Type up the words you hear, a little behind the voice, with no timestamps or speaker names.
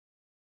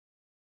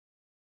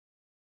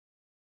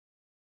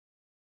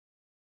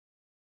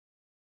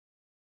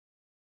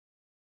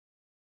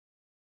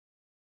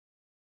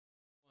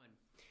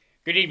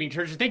Good evening,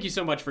 church. Thank you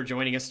so much for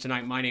joining us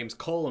tonight. My name's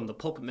Cole. I'm the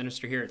pulpit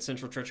minister here at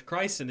Central Church of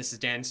Christ, and this is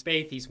Dan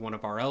Spaeth. He's one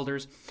of our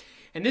elders.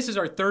 And this is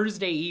our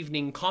Thursday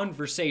evening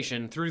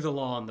conversation through the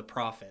law and the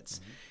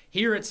prophets.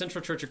 Here at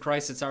Central Church of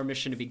Christ, it's our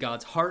mission to be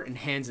God's heart and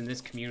hands in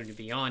this community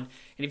beyond.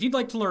 And if you'd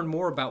like to learn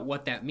more about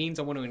what that means,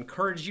 I want to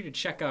encourage you to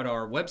check out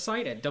our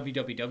website at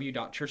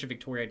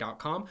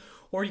www.churchofvictoria.com,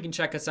 or you can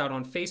check us out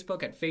on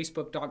Facebook at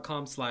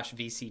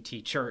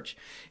facebook.com/VCTchurch.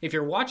 If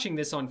you're watching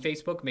this on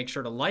Facebook, make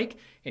sure to like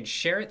and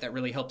share it. That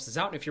really helps us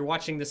out. And if you're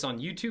watching this on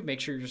YouTube, make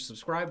sure you're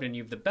subscribed and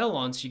you have the bell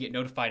on so you get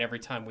notified every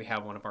time we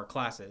have one of our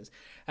classes.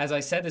 As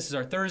I said, this is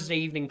our Thursday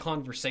evening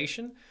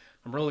conversation.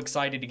 I'm real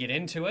excited to get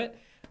into it.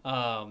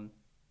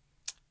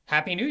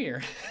 Happy New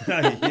Year.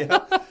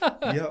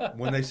 Yeah.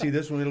 When they see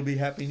this one, it'll be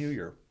Happy New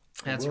Year.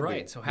 That's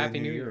right. So Happy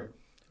New Year.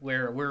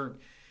 We're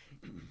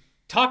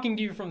talking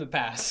to you from the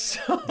past.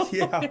 So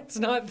Yeah. it's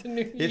not the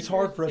New Year. It's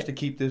hard for us to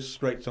keep this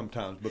straight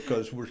sometimes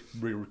because we're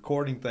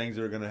recording things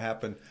that are going to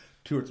happen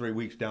 2 or 3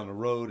 weeks down the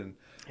road. And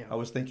I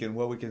was thinking,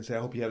 well, we can say, I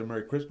hope you had a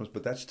Merry Christmas,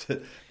 but that's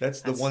the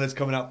one that's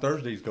coming out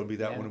Thursday is going to be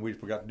that one, and we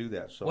forgot to do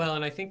that. So Well,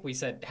 and I think we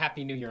said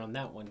Happy New Year on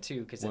that one, too,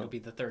 because it'll be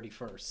the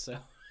 31st. So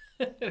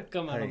it'll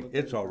come out on the 31st.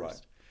 It's all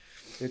right.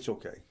 It's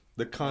okay.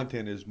 The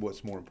content is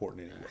what's more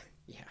important anyway.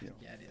 Yeah,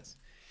 it is.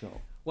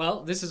 So.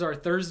 Well, this is our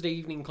Thursday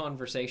evening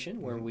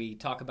conversation where we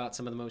talk about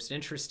some of the most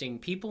interesting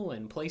people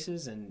and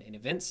places and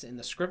events in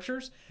the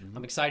scriptures.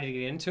 I'm excited to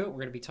get into it. We're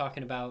going to be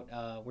talking about,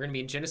 we're going to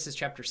be in Genesis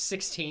chapter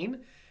 16.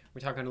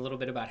 We're talking a little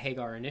bit about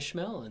Hagar and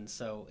Ishmael, and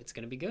so it's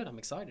going to be good. I'm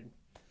excited.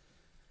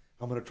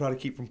 I'm going to try to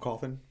keep from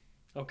coughing.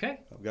 Okay.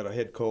 I've got a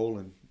head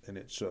cold, and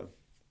it's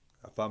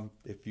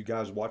if you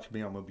guys watch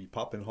me, I'm going to be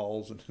popping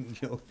halls, and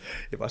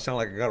if I sound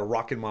like I got a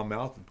rock in my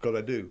mouth, because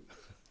I do.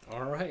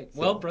 All right.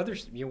 Well,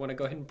 brothers, you want to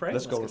go ahead and pray?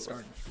 Let's go. Get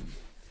started.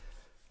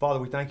 Father,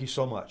 we thank you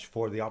so much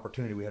for the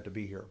opportunity we have to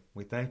be here.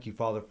 We thank you,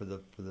 Father, for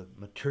the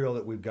material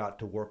that we've got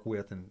to work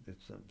with, and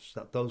it's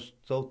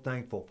so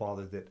thankful,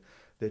 Father,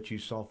 that you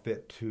saw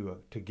fit to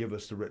give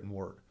us the written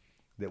word,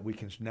 that we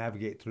can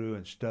navigate through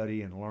and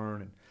study and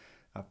learn. And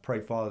I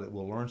pray, Father, that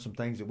we'll learn some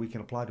things that we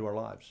can apply to our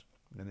lives,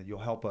 and that you'll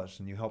help us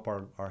and you help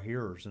our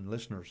hearers and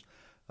listeners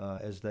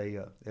as they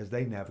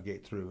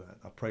navigate through.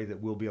 I pray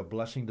that we'll be a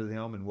blessing to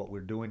them in what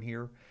we're doing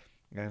here,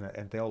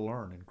 and they'll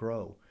learn and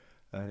grow.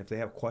 And if they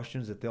have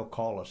questions, that they'll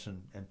call us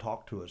and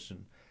talk to us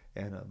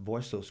and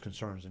voice those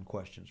concerns and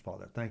questions,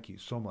 Father. Thank you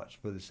so much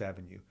for this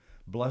avenue.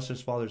 Bless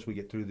us, Father, as we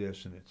get through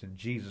this, and it's in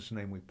Jesus'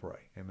 name we pray.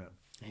 Amen.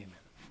 Amen.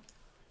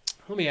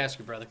 Let me ask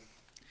you, brother.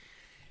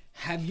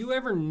 Have you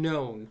ever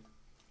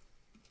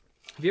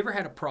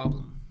had a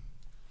problem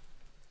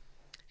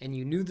and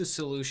you knew the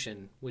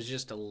solution was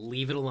just to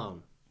leave it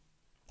alone,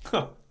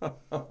 but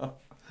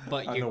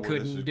you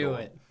couldn't do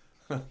it?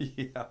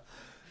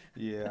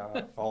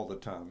 Yeah, all the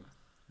time.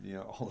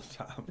 All the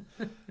time.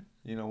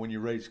 When you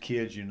raise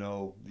kids, you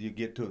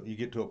get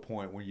to a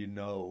point where you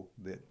know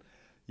that,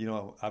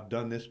 I've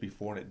done this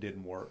before and it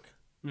didn't work.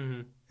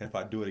 Mm-hmm. And if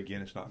I do it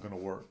again, it's not going to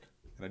work.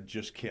 And I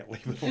just can't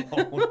leave it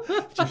alone.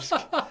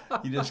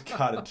 You just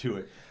got to do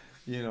it.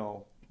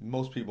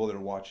 Most people that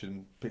are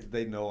watching,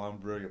 they know I'm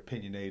very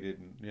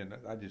opinionated, and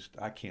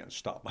I can't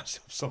stop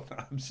myself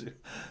sometimes.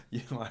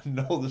 I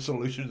know the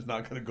solution is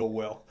not going to go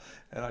well,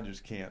 and I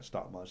just can't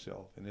stop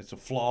myself. And it's a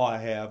flaw I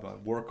have. I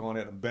work on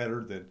it. I'm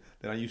better than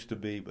I used to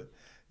be. But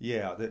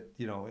yeah, it's.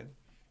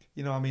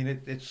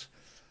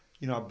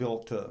 I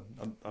built.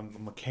 I'm a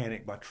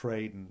mechanic by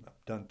trade, and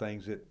I've done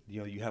things that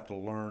you have to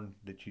learn,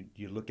 that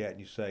you look at and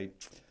you say,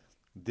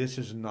 this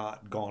has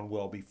not gone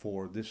well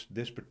before.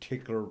 This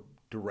particular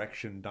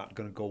direction not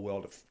going to go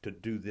well to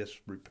do this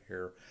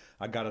repair.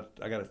 I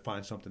gotta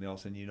find something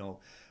else, and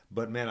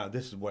but man,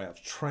 this is what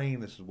I've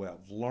trained, this is what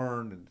I've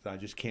learned, and I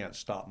just can't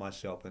stop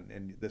myself,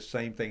 and the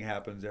same thing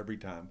happens every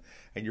time,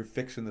 and you're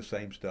fixing the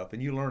same stuff,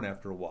 and you learn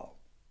after a while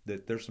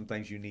that there's some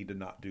things you need to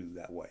not do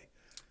that way.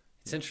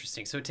 It's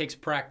interesting. So it takes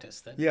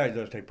practice then. Yeah, it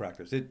does take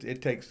practice.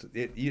 It takes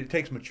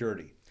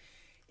maturity.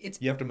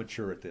 You have to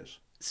mature at this.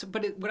 So,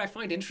 but what I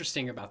find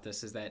interesting about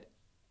this is that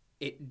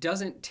it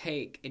doesn't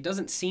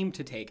seem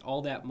to take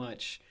all that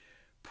much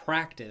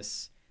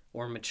practice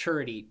or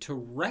maturity to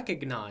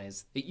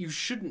recognize that you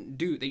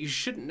shouldn't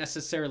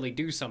necessarily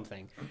do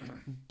something,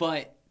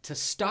 but to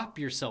stop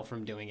yourself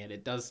from doing it,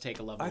 it does take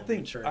a level of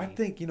maturity. I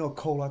think,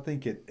 Cole,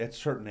 at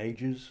certain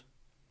ages,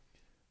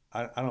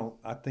 we're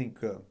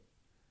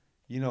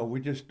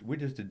just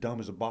as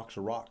dumb as a box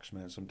of rocks,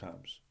 man,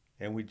 sometimes.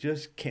 And we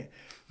just can't,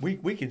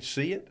 we can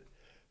see it,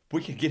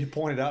 we can get it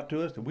pointed out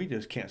to us, and we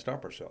just can't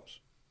stop ourselves.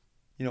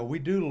 We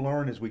do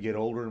learn as we get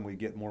older and we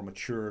get more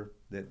mature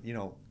that,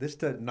 this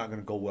is not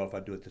going to go well if I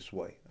do it this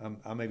way.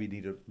 I maybe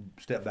need to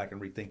step back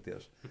and rethink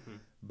this. Mm-hmm.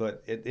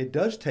 But it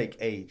does take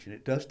age, and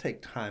it does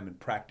take time and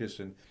practice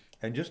and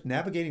just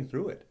navigating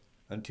through it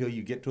until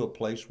you get to a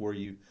place where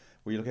you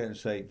look at it and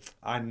say,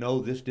 I know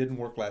this didn't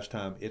work last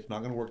time. It's not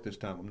going to work this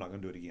time. I'm not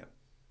going to do it again.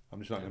 I'm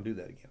just not going to do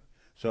that again.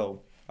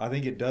 So I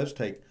think it does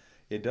take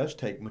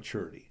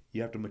maturity.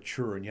 You have to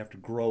mature and you have to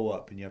grow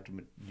up and you have to,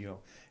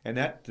 and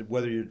that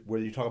whether you're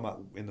talking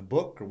about in the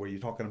book or whether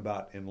you're talking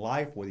about in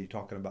life, whether you're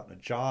talking about in a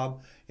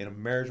job, in a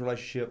marriage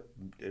relationship,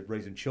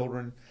 raising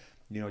children,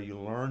 you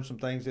learn some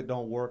things that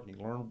don't work. And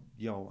you learn,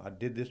 I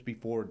did this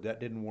before,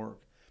 that didn't work,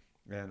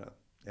 and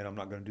I'm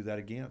not going to do that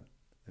again.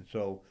 And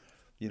so,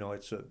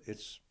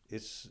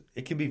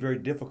 it can be very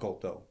difficult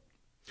though.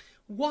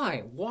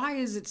 Why? Why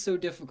is it so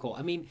difficult?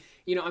 I mean,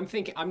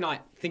 I'm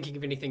not thinking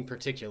of anything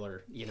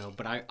particular,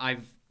 but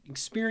I've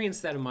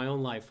experienced that in my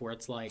own life where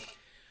it's like,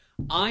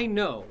 I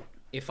know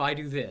if I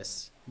do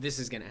this, this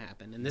is going to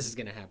happen, and this is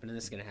going to happen, and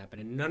this is going to happen,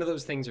 and none of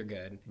those things are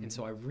good. Mm-hmm. And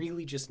so I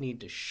really just need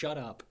to shut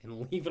up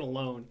and leave it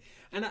alone.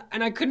 And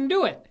I couldn't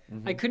do it.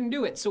 Mm-hmm. I couldn't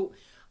do it. So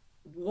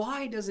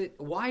why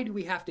do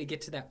we have to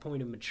get to that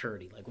point of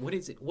maturity? Like, what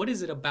is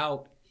it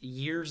about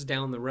years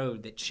down the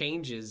road that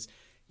changes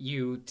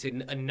you to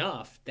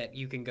enough that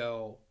you can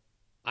go,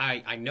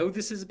 I know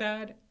this is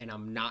bad, and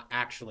I'm not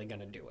actually going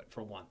to do it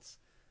for once?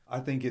 I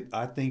think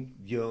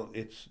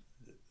it's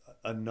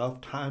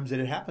enough times that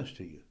it happens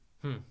to you.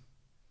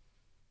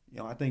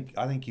 I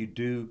think you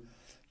do.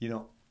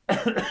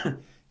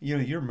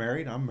 You're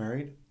married. I'm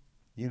married.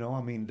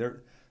 I mean,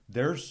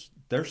 there's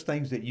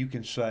things that you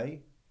can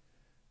say.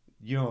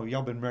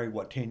 Y'all been married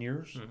 10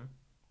 years?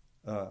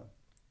 Mm-hmm.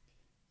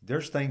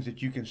 There's things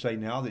that you can say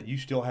now that you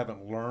still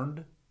haven't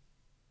learned.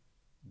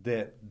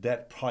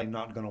 That's probably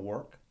not going to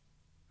work.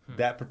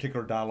 That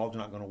particular dialogue's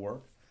not going to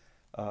work.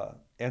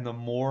 And the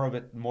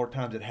more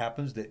times it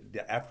happens,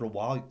 that after a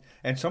while,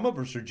 and some of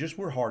us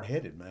we're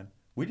hard-headed, man.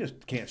 We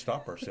just can't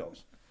stop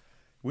ourselves.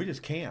 We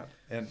just can't.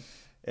 And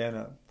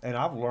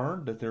I've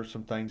learned that there's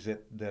some things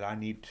that I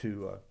need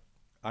to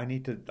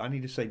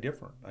say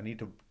different. I need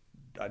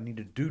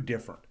to do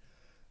different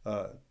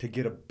to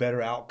get a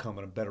better outcome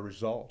and a better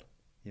result.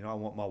 I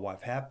want my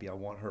wife happy. I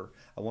want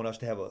us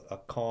to have a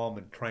calm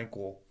and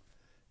tranquil.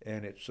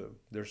 And it's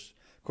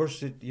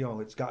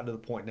it's gotten to the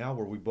point now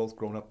where we've both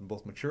grown up and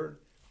both matured,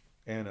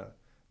 and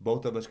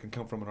both of us can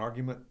come from an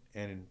argument,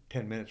 and in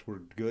 10 minutes we're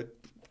good,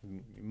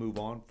 move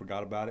on,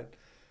 forgot about it.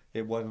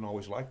 It wasn't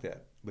always like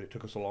that, but it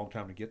took us a long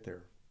time to get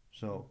there.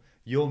 So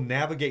you'll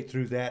navigate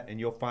through that, and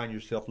you'll find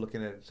yourself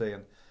looking at it and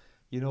saying,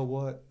 you know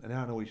what? And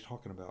now I know what he's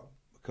talking about,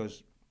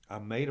 because I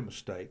made a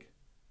mistake.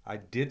 I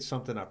did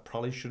something I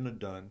probably shouldn't have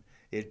done.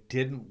 It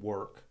didn't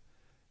work.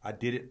 I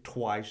did it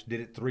twice, did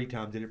it 3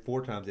 times, did it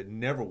 4 times. It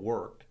never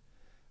worked.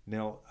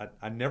 Now,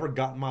 I never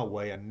got in my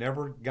way. I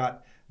never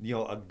got,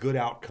 a good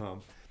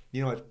outcome.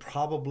 It's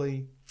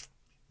probably,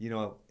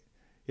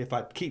 if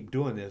I keep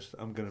doing this,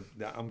 I'm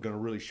gonna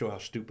really show how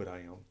stupid I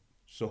am.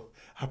 So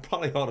I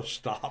probably ought to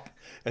stop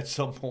at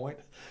some point,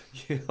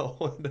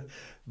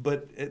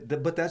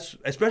 But that's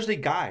especially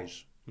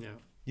guys. Yeah.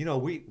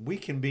 We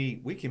can be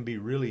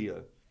really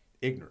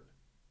ignorant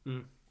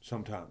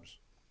sometimes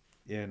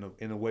in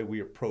the way we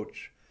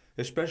approach,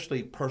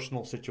 especially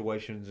personal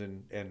situations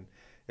and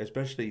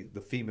especially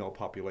the female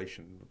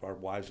population, our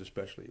wives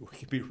especially. We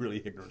can be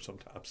really ignorant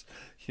sometimes,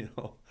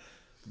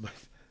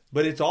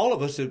 But it's all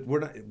of us.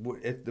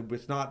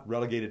 It's not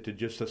relegated to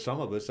just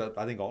some of us.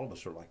 I think all of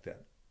us are like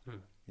that.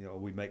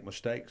 We make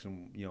mistakes,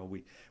 and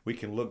we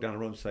can look down the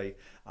road and say,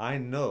 I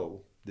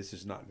know this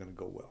is not going to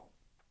go well.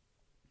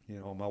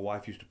 My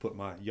wife used to put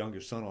my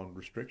youngest son on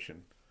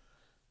restriction,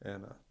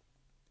 and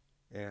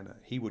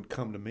he would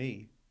come to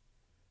me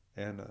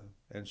and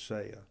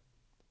say,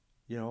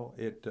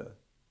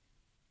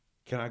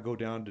 can I go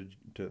down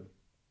to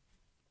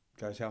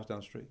guy's house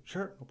down the street?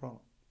 Sure, no problem.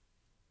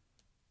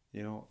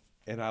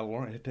 And I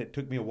learned. It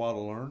took me a while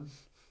to learn.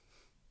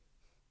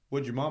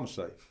 What'd your mama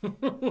say?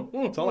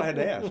 That's all I had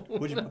to ask.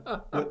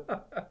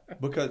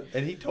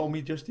 And he told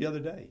me just the other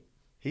day.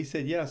 He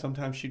said, yeah,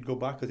 sometimes she'd go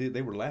by, because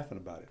they were laughing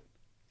about it.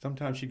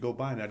 Sometimes she'd go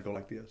by and I'd go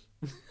like this.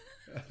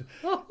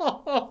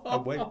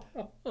 I'd wait.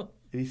 And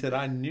he said,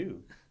 I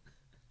knew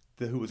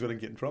who was going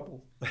to get in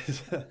trouble.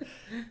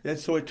 And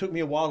so it took me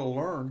a while to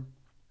learn.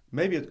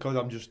 Maybe it's because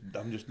I'm just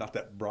not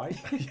that bright.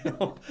 It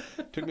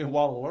took me a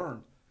while to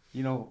learn.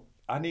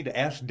 I need to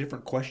ask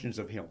different questions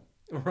of him.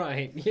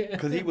 Right. Yeah.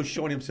 Because he was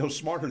showing himself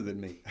smarter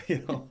than me.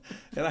 And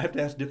I have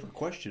to ask different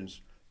questions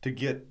to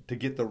get to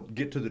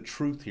the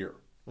truth here.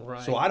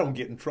 Right. So I don't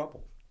get in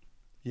trouble.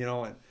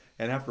 And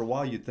after a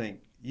while you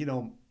think,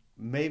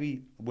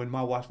 maybe when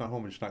my wife's not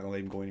home, I'm just not going to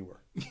let him go anywhere.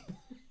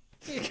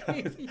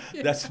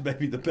 That's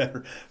maybe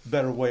the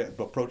better way of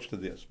approach to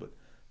this. But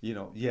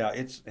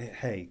it's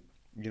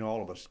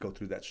all of us go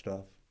through that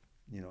stuff.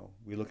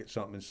 We look at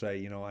something and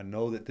say, I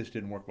know that this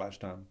didn't work last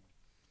time.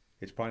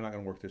 It's probably not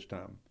going to work this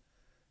time.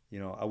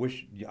 I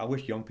wish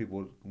young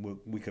people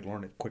we could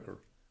learn it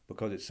quicker,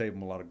 because it saved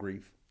them a lot of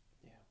grief.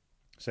 Yeah.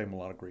 Saved them a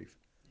lot of grief.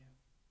 Yeah.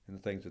 In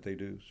the things that they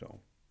do. So,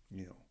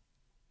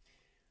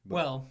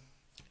 Well,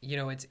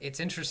 it's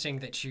interesting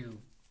that you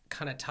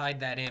kind of tied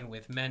that in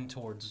with men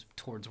towards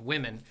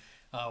women.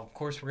 Of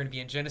course, we're going to be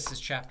in Genesis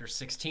chapter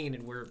 16,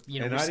 and we're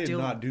I did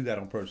not do that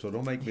on purpose. So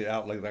don't make me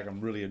out like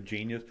I'm really a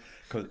genius,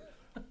 because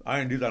I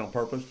didn't do that on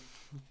purpose.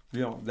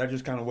 That's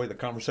just kind of the way the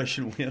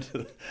conversation went.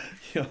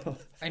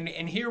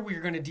 And here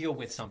we're going to deal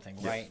with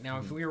something, right? Now,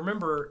 if we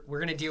remember, we're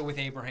going to deal with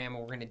Abraham,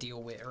 and we're going to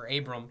deal with, or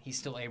Abram, he's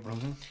still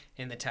Abram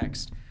in the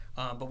text.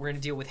 But we're going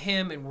to deal with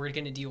him, and we're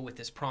going to deal with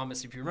this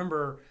promise. If you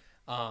remember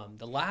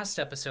the last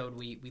episode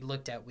we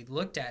looked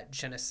at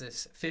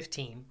Genesis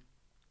 15,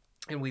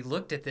 and we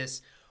looked at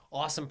this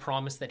awesome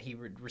promise that he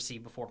would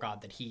receive before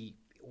God, that he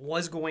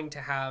was going to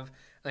have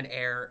an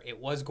heir. It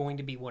was going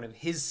to be one of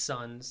his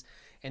sons.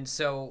 And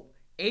so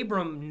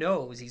Abram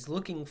knows, he's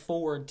looking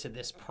forward to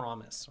this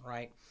promise,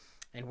 right?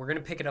 And we're going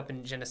to pick it up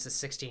in Genesis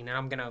 16,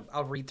 and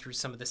I'll read through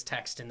some of this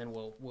text, and then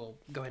we'll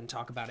go ahead and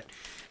talk about it.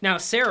 Now,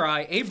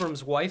 Sarai,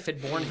 Abram's wife,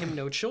 had borne him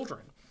no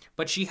children,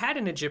 but she had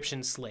an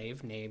Egyptian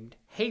slave named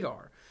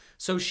Hagar.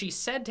 So she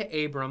said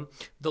to Abram,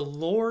 "The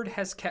Lord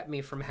has kept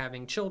me from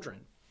having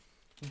children.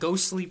 Go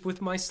sleep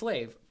with my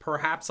slave.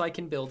 Perhaps I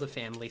can build a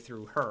family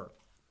through her."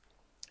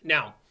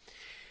 Now,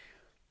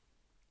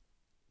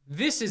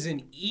 I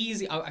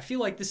feel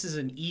like this is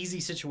an easy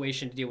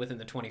situation to deal with in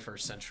the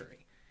 21st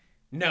century.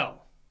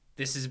 No,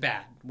 this is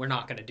bad. We're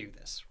not going to do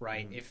this,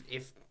 right?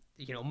 If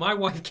my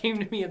wife came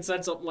to me and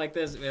said something like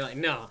this, I'd be like,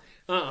 no,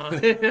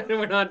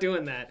 we're not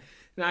doing that.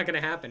 Not going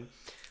to happen.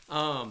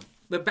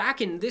 But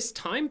back in this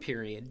time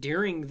period,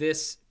 during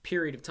this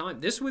period of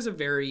time, this was a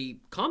very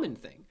common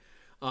thing.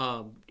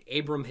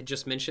 Abram had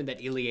just mentioned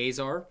that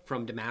Eliezer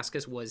from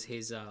Damascus was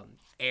his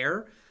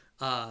heir.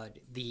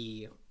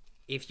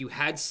 If you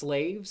had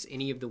slaves,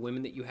 any of the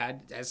women that you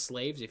had as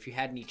slaves, if you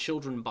had any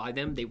children by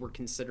them, they were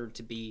considered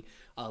to be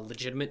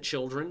legitimate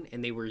children,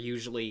 and they were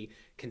usually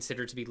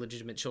considered to be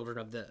legitimate children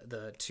of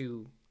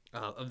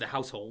the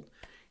household.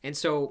 And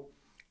so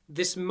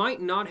this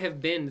might not have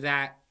been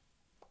that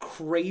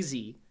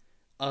crazy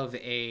of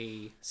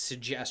a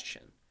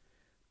suggestion,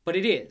 but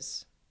it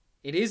is.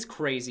 It is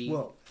crazy.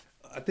 Well,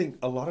 I think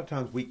a lot of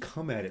times we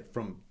come at it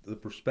from the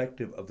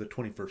perspective of the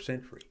 21st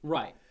century.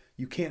 Right.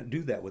 You can't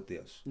do that with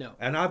this. No.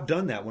 And I've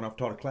done that when I've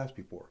taught a class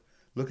before.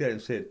 Looked at it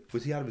and said,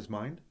 was he out of his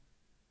mind?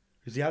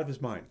 Is he out of his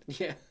mind?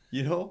 Yeah.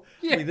 Yeah.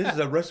 I mean, this is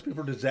a recipe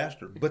for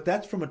disaster. But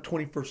that's from a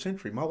 21st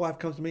century. My wife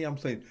comes to me, I'm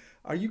saying,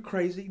 are you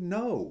crazy?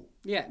 No.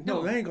 Yeah.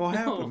 No, that ain't going to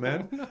happen,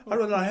 man. No. I'd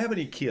rather not have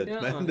any kids,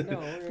 man.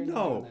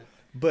 No.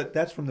 But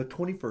that's from the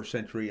 21st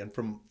century and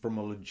from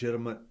a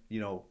legitimate,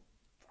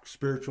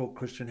 spiritual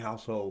Christian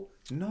household.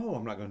 No,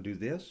 I'm not going to do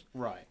this.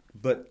 Right.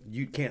 But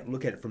you can't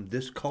look at it from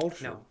this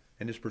culture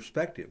and this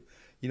perspective.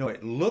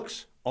 It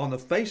looks, on the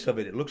face of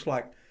it, it looks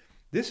like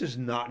this is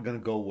not going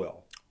to go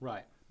well.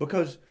 Right.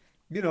 Because,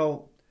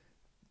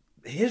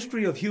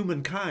 history of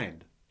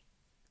humankind,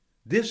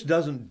 this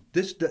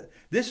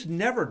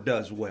never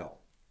does well.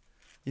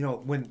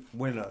 When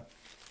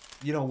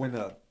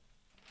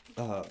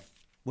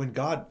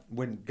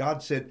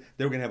God said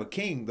they were going to have a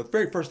king, the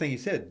very first thing he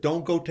said,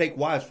 don't go take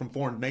wives from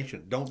foreign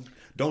nations.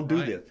 Don't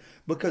do this.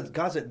 Because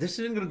God said, this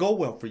isn't going to go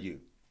well for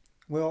you.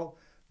 Well,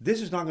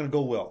 this is not going to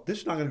go well. This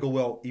is not going to go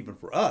well even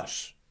for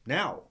us.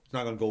 Now, it's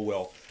not going to go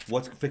well.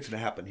 What's fixing to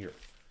happen here?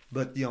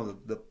 But,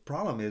 the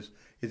problem is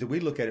that we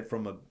look at it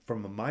from a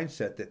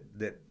mindset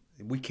that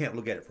we can't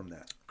look at it from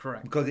that.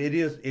 Correct. Because it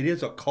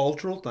is a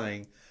cultural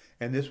thing,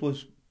 and this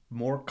was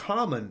more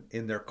common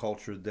in their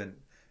culture than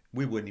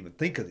we wouldn't even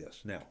think of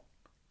this now.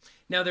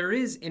 Now,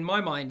 in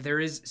my mind, there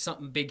is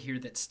something big here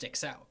that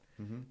sticks out,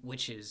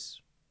 which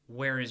is,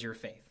 where is your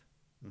faith?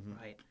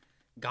 Right?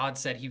 God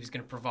said he was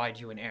going to provide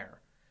you an heir.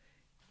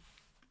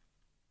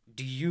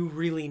 Do you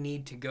really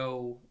need to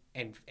go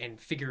and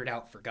figure it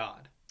out for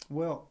God?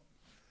 Well,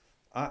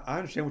 I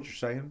understand what you're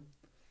saying,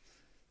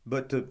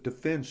 but to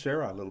defend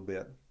Sarah a little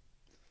bit,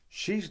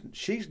 she's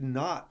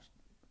not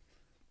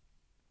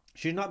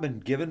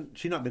been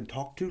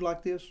talked to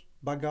like this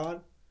by God.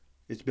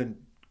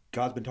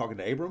 God's been talking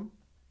to Abram.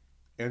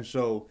 And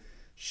so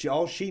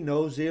all she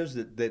knows is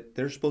that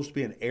there's supposed to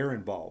be an heir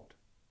involved.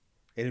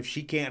 And if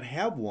she can't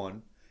have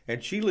one,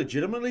 and she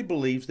legitimately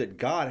believes that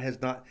God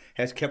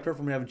has kept her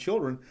from having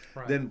children,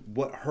 then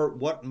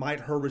what might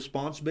her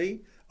response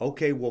be?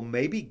 Okay, well,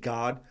 maybe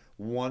God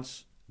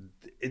wants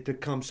it to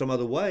come some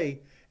other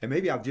way, and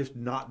maybe I've just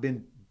not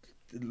been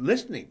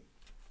listening.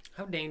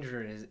 How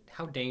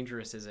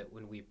dangerous is it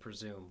when we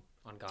presume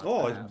on God's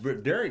behalf?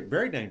 It's very,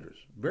 very dangerous.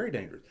 Very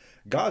dangerous.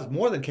 God's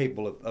more than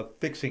capable of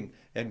fixing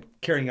and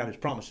carrying out his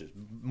promises.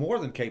 More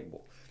than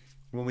capable.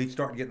 When we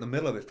start to get in the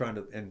middle of it,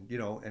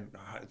 and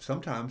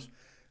sometimes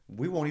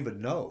we won't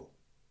even know.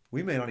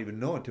 We may not even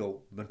know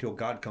until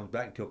God comes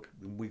back, until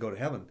we go to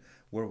heaven,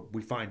 where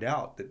we find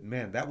out that,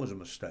 man, that was a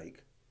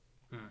mistake.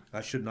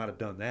 I should not have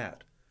done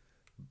that.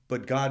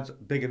 But God's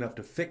big enough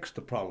to fix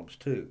the problems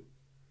too.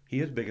 He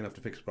is big enough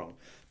to fix the problem.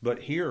 But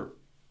here,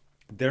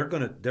 they're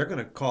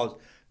gonna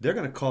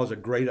cause a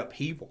great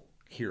upheaval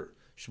here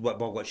by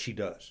what she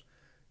does,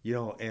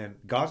 And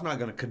God's not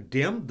going to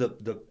condemn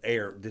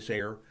this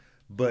heir,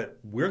 but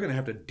we're going to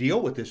have to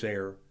deal with this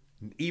heir.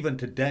 Even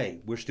today,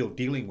 we're still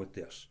dealing with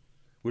this.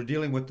 We're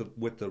dealing with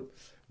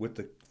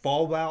the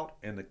fallout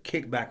and the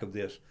kickback of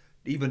this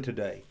even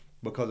today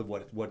because of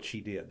what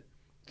she did.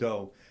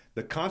 So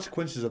the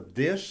consequences of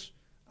this,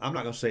 I'm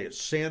not going to say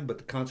it's sin, but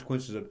the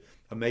consequences of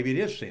maybe it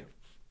is sin,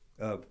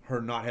 of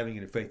her not having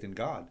any faith in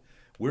God,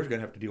 we're going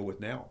to have to deal with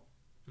now.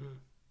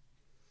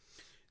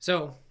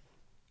 So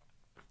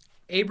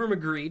Abram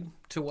agreed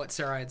to what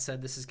Sarai had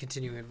said. This is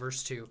continuing in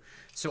verse 2.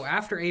 So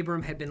after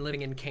Abram had been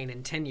living in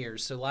Canaan 10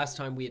 years, so last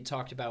time we had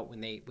talked about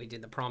when we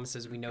did the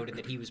promises, we noted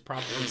that he was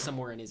probably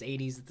somewhere in his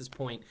 80s at this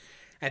point.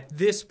 At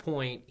this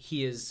point,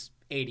 he is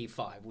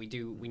 85. We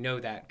know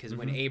that because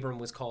when Abram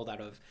was called out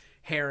of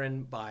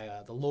Haran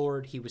by the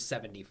Lord, he was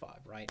 75,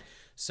 right?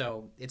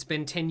 So it's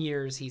been 10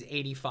 years. He's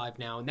 85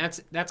 now, and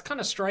that's kind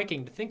of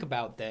striking to think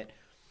about that.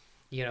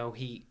 You know,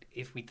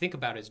 if we think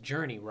about his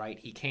journey, right?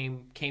 He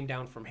came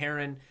down from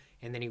Haran,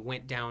 and then he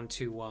went down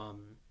to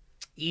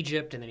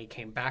Egypt, and then he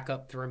came back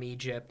up from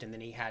Egypt, and then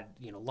he had,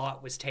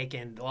 Lot was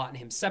taken. Lot and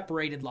him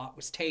separated. Lot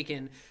was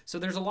taken. So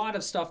there's a lot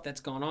of stuff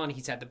that's gone on.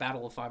 He's had the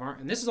Battle of Five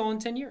Armies, and this is all in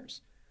 10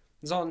 years.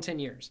 It's all in 10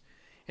 years.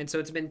 And so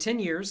it's been 10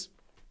 years,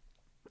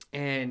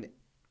 and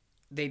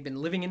they'd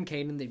been living in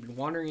Canaan. They'd been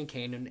wandering in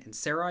Canaan, and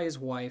Sarai, his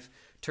wife,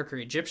 took her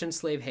Egyptian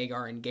slave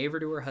Hagar and gave her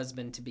to her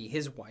husband to be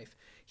his wife.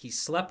 He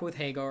slept with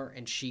Hagar,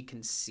 and she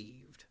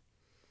conceived.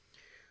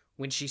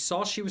 When she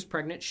saw she was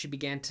pregnant, she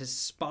began to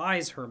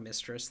despise her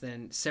mistress.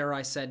 Then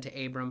Sarai said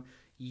to Abram,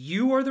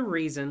 "You are the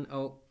reason."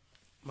 Oh,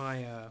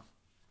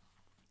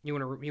 you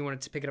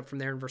want to pick it up from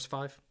there in verse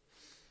 5?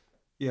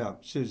 Yeah,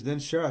 it says, then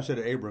Sarah said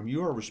to Abram,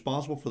 "You are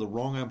responsible for the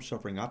wrong I'm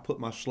suffering. I put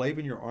my slave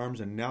in your arms,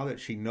 and now that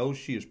she knows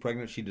she is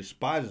pregnant, she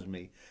despises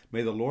me.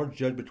 May the Lord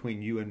judge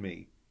between you and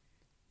me."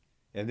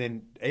 And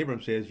then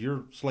Abram says,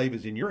 "Your slave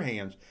is in your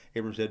hands."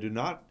 Abram said, "Do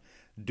not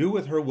do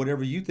with her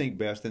whatever you think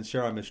best." Then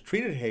Sarah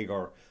mistreated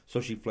Hagar, so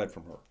she fled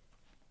from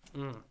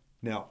her.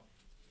 Now,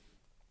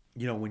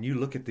 when you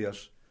look at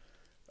this,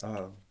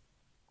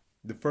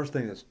 the first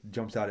thing that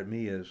jumps out at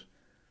me is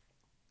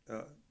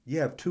you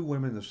have two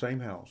women in the same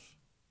house.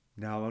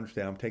 Now, I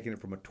understand, I'm taking it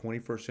from a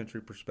 21st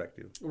century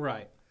perspective.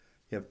 Right.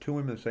 You have two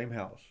women in the same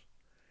house,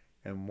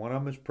 and one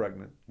of them is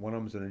pregnant. One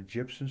of them is an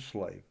Egyptian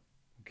slave.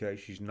 Okay,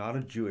 she's not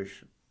a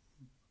Jewish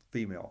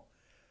female,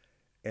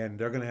 and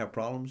they're going to have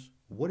problems.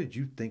 What did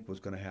you think was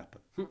going to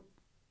happen?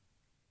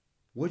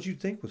 What did you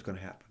think was going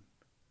to happen?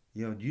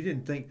 You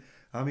didn't think.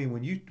 I mean,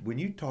 when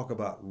you talk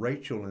about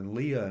Rachel and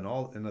Leah and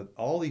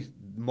all these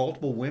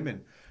multiple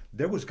women,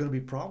 there was going to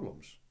be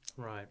problems.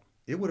 Right.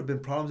 It would have been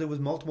problems. It was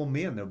multiple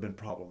men. There have been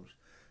problems.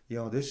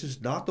 This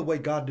is not the way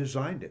God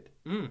designed it.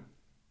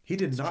 He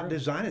did not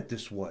design it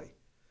this way.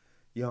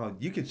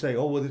 You can say,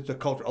 "Oh, well, it's a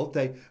culture."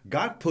 Okay,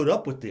 God put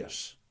up with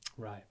this.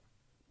 Right.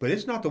 But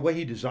it's not the way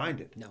He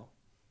designed it. No.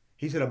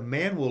 He said, "A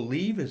man will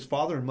leave his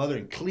father and mother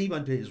and cleave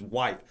unto his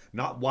wife,"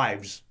 not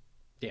wives.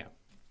 Yeah.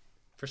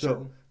 For sure.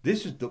 So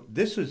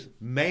this is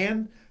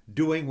man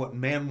doing what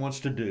man wants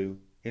to do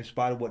in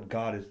spite of what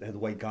God is, the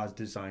way God's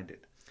designed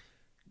it.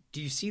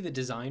 Do you see the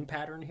design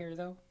pattern here,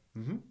 though?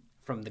 Mm-hmm.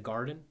 From the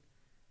garden?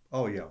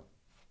 Oh, yeah.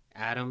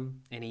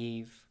 Adam and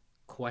Eve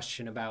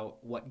question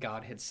about what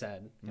God had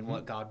said and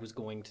what God was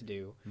going to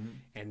do.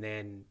 And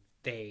then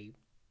they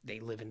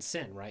live in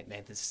sin, right?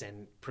 And the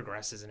sin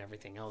progresses and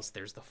everything else.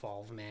 There's the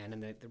fall of man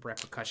and the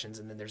repercussions.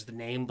 And then there's the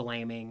name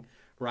blaming,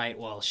 right?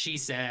 Well, she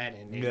said,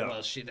 and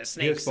well, the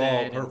snake His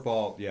said. Fault, her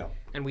fault, yeah.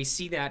 And we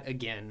see that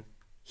again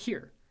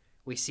here.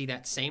 We see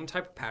that same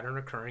type of pattern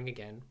occurring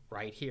again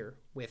right here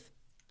with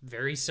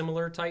very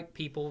similar type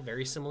people,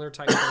 very similar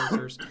type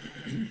characters.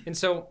 And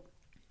so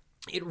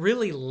it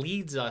really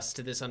leads us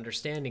to this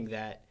understanding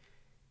that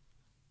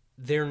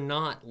they're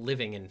not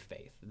living in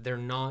faith. They're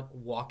not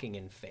walking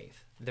in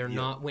faith. They're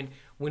not when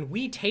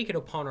we take it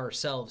upon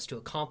ourselves to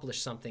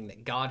accomplish something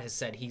that God has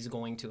said He's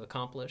going to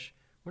accomplish,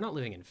 we're not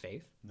living in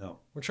faith. No.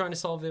 We're trying to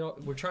solve it.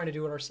 We're trying to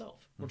do it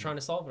ourselves. We're trying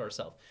to solve it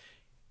ourselves.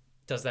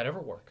 Does that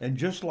ever work? And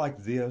just like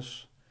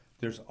this,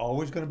 there's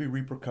always going to be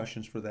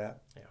repercussions for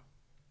that. Yeah.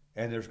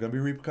 And there's going to be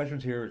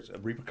repercussions here. It's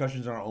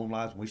repercussions in our own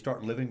lives. When we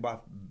start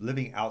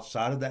living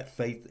outside of that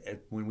faith,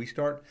 when we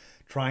start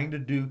trying to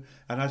do,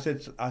 and I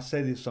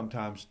say this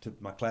sometimes to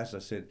my class, I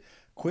said,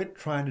 quit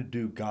trying to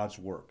do God's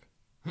work.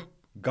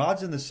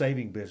 God's in the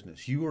saving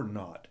business. You are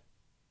not.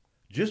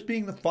 Just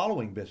being the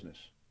following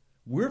business.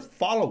 We're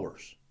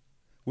followers.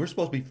 We're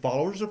supposed to be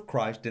followers of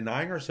Christ,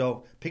 denying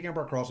ourselves, picking up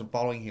our cross and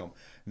following Him.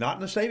 Not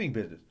in the saving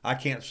business. I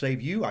can't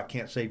save you. I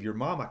can't save your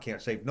mom. I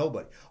can't save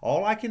nobody.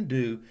 All I can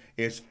do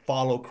is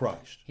follow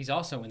Christ. He's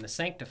also in the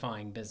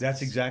sanctifying business.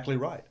 That's exactly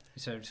right.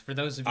 So for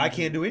those of you... I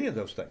can't do any of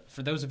those things.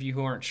 For those of you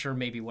who aren't sure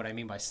maybe what I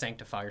mean by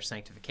sanctify or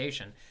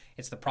sanctification,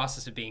 it's the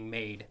process of being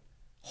made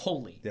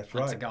holy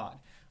unto God.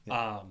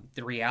 Yeah.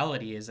 The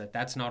reality is that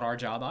that's not our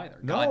job either.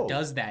 No. God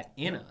does that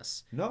in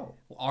us. No.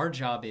 Our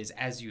job is,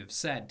 as you have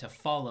said, to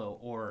follow,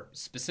 or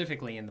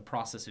specifically in the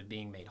process of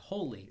being made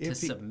holy, to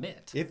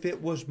submit. If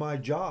it was my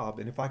job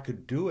and if I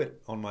could do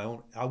it on my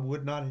own,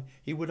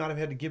 He would not have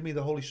had to give me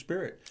the Holy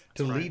Spirit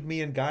to lead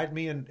me and guide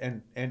me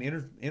and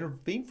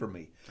intervene for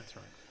me. That's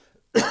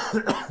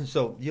right.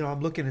 So,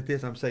 I'm looking at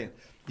this, I'm saying,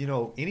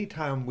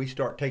 anytime we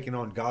start taking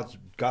on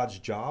God's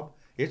job,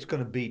 it's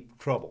going to be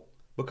trouble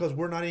because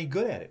we're not any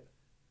good at it.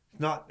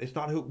 not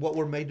what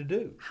we're made to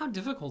do. How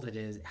difficult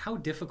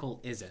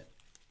is it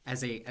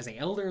as a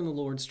elder in the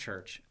Lord's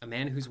church, a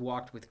man who's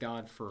walked with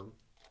God for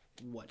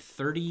what,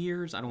 30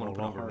 years? I don't want to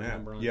put a hard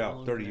number on it.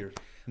 Yeah, 30 years.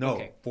 No,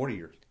 okay. 40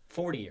 years.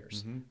 40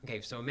 years. Mm-hmm.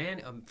 Okay, so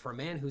for a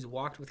man who's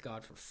walked with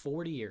God for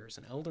 40 years,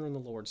 an elder in the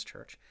Lord's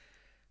church,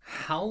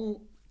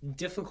 how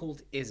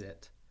difficult is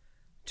it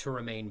to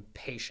remain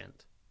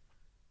patient,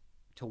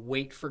 to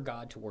wait for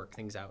God to work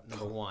things out,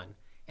 number one?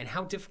 And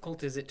how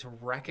difficult is it to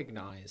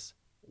recognize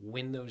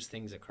when those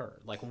things occur,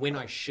 like when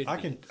I should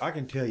be? I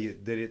can tell you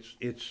that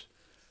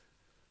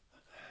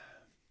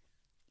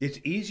it's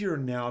easier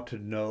now to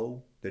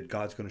know that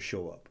God's going to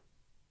show up.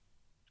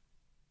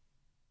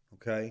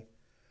 Okay?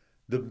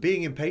 The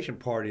being impatient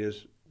part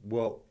is,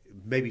 well,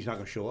 maybe he's not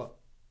going to show up.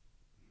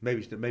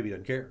 Maybe he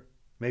doesn't care.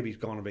 Maybe he's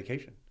gone on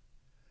vacation.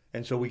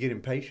 And so we get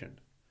impatient.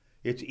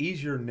 It's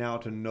easier now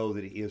to know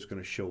that he is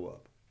going to show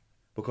up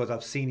because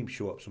I've seen him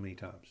show up so many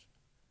times.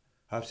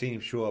 I've seen him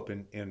show up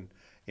in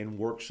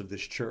works of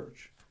this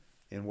church,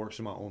 in works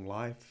of my own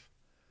life,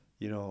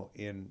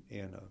 in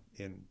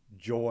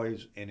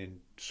joys and in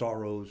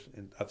sorrows,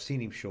 and I've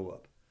seen him show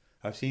up.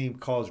 I've seen him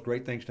cause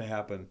great things to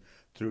happen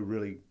through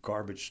really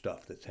garbage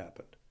stuff that's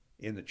happened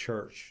in the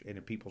church and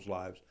in people's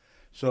lives.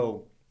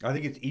 So I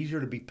think it's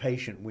easier to be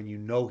patient when you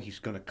know he's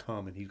going to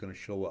come and he's going to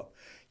show up.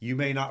 You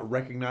may not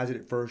recognize it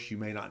at first. You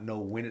may not know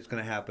when it's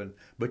going to happen,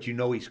 but you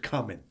know he's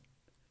coming.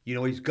 You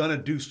know he's going to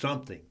do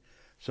something.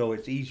 So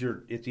it's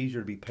easier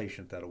to be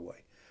patient that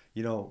way.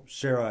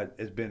 Sarah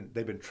they've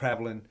been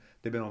traveling.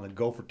 They've been on the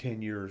go for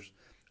 10 years.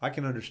 I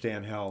can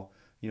understand how,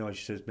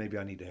 she says, maybe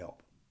I need to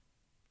help.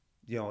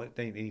 It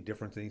ain't any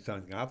different than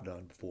anything I've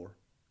done before.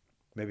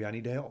 Maybe I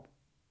need to help.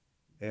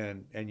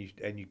 And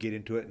you get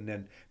into it, and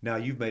then now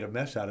you've made a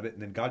mess out of it,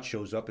 and then God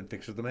shows up and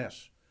fixes the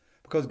mess.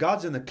 Because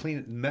God's in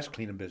the mess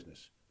cleaning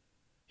business.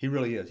 He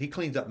really is. He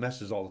cleans up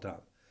messes all the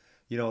time.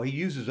 He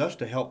uses us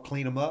to help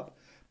clean them up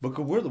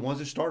because we're the ones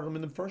that started them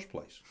in the first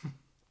place.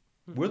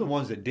 We're the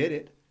ones that did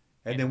it.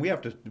 And then we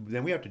have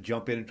to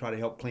jump in and try to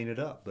help clean it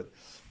up. But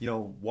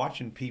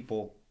watching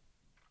people,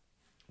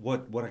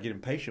 what I get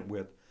impatient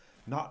with,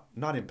 not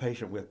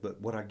impatient with, but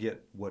what I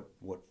get, what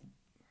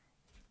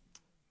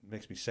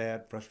makes me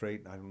sad,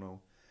 frustrated, I don't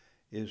know,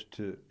 is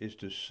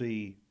to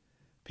see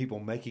people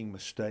making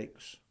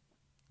mistakes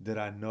that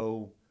I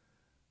know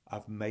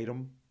I've made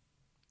them,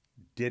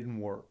 didn't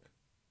work,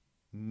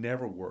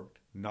 never worked,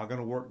 not going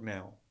to work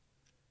now,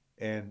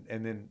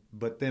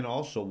 but then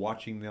also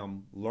watching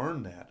them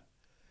learn that.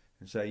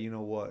 And say, you know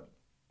what,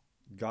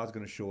 God's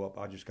going to show up.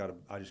 I just got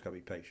to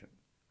be patient,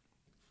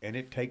 and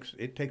it takes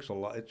a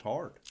lot. It's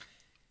hard.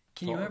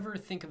 Can you ever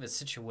think of a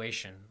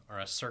situation or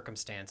a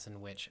circumstance in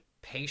which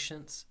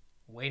patience,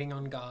 waiting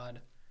on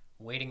God,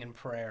 waiting in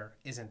prayer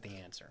isn't the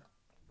answer?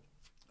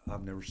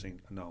 I've never seen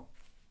no.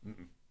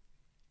 Mm-mm.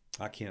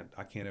 I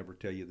can't ever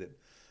tell you that,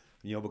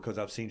 because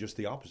I've seen just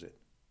the opposite.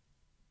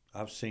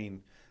 I've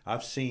seen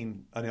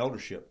an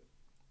eldership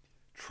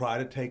try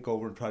to take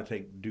over and try to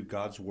do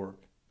God's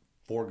work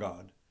for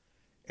God,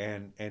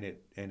 and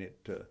it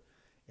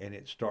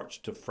starts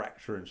to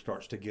fracture and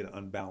starts to get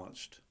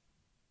unbalanced,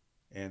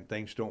 and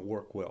things don't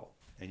work well,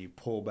 and you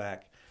pull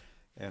back,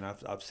 and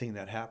I've seen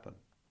that happen.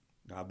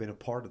 I've been a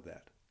part of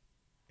that,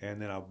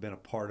 and then I've been a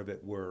part of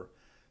it where,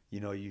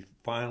 you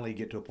finally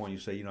get to a point you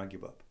say, I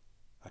give up.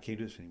 I can't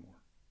do this anymore.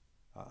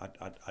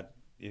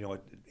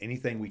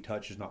 Anything we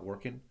touch is not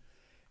working,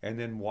 and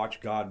then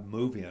watch God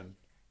move in,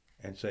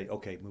 and say,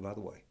 okay, move out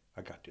of the way.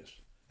 I got this,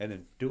 and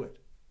then do it.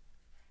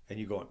 And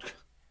you're going,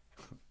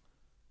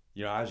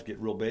 your eyes get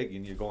real big,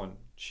 and you're going,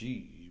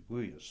 gee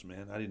whiz,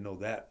 man, I didn't know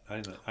that. I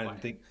didn't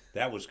think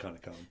that was kind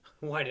of coming.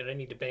 Why did I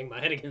need to bang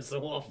my head against the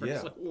wall for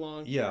so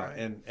long? Yeah,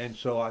 right. and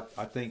so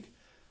I think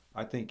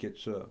it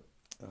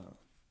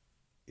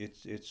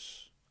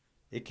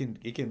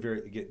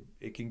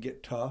can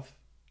get tough.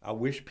 I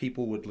wish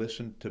people would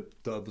listen to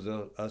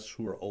us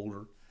who are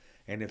older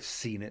and have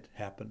seen it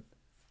happen,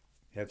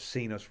 have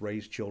seen us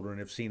raise children,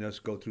 have seen us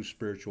go through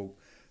spiritual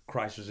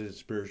crises,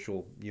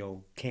 spiritual,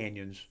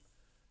 canyons.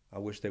 I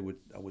wish I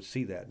would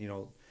see that.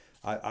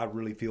 I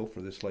really feel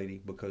for this lady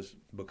because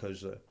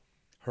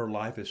her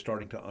life is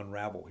starting to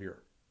unravel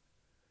here.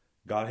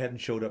 God hadn't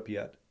showed up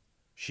yet.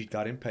 She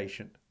got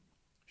impatient.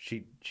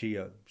 She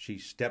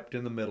stepped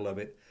in the middle of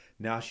it.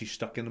 Now she's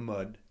stuck in the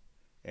mud,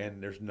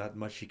 and there's not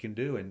much she can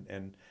do.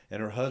 And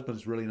her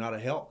husband's really not a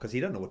help because he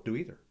doesn't know what to do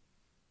either.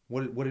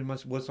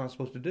 What's I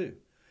supposed to do?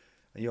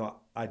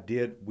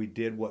 We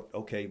did what,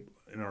 okay,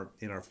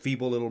 in our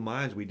feeble little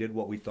minds, we did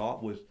what we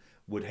thought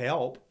would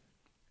help,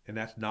 and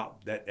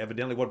that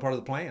evidently wasn't part of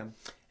the plan.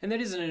 And that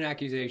isn't an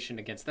accusation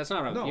against. That's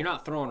not. No. You're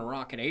not throwing a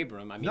rock at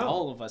Abram. I mean, No.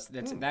 all of us.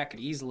 That could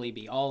easily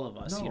be all of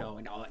us. No.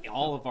 In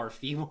all of our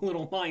feeble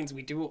little minds,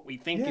 we do what we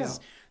think Yeah. is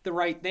the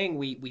right thing.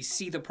 We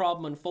see the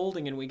problem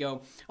unfolding, and we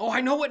go, "Oh,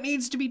 I know what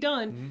needs to be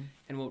done." Mm-hmm.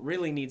 And what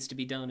really needs to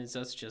be done is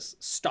us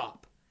just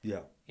stop.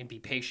 Yeah. And be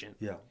patient.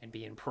 Yeah. And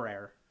be in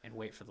prayer and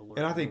wait for the Lord.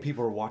 And I think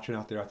people are watching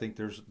out there. I think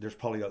there's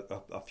probably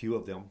a few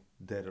of them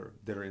that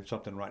are in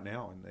something right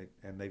now,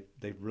 and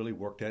they've really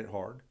worked at it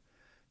hard.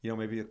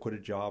 maybe they quit a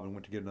job and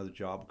went to get another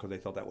job because they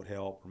thought that would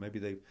help, or maybe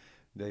they've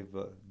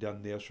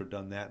done this or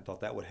done that and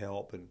thought that would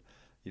help, and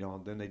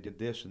then they did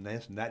this and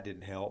that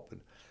didn't help,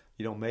 and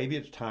maybe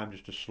it's time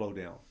just to slow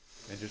down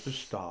and just to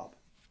stop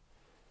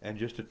and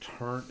just to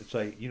turn and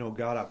say,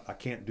 God, I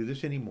can't do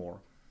this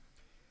anymore.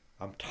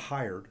 I'm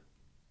tired.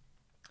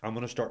 I'm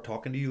going to start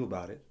talking to you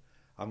about it.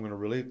 I'm going to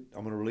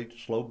really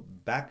slow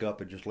back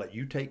up and just let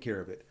you take care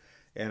of it,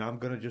 and I'm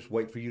going to just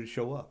wait for you to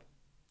show up,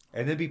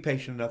 and then be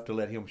patient enough to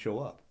let him show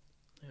up.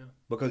 Yeah.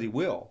 Because he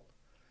will.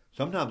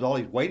 Sometimes all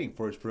he's waiting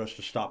for is for us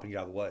to stop and get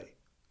out of the way.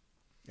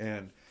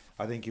 And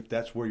I think if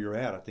that's where you're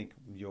at, I think,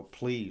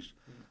 please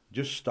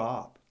just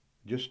stop.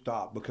 Just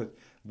stop, because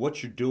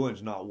what you're doing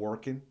is not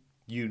working.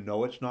 You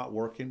know it's not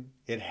working.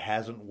 It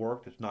hasn't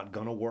worked. It's not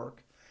going to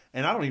work.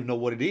 And I don't even know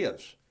what it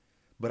is.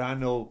 But I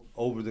know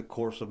over the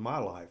course of my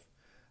life,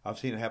 I've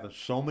seen it happen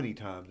so many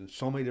times in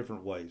so many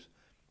different ways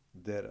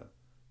that,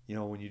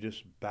 when you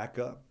just back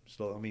up.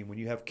 So, when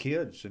you have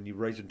kids and you're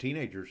raising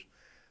teenagers,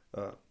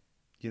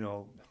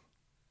 you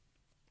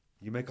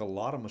make a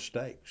lot of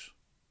mistakes.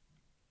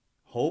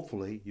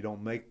 Hopefully, you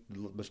don't make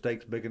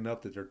mistakes big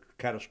enough that they're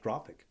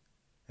catastrophic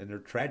and they're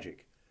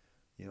tragic.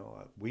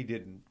 We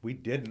didn't,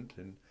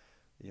 and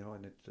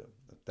and it's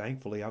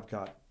thankfully I've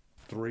got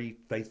 3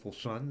 faithful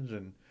sons,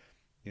 and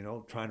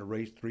trying to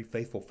raise 3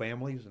 faithful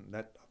families, and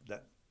that's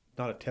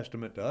not a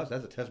testament to us.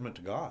 That's a testament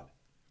to God.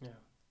 Yeah,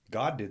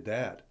 God did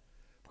that,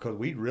 because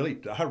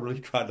I really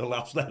tried to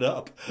louse that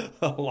up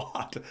a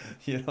lot,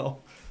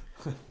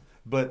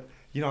 But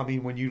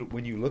when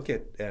you look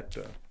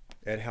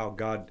at how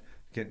God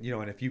can,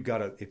 and if you've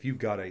got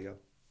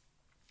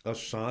a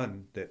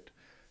son that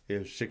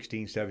is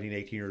 16, 17,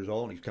 18 years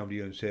old, and he's come to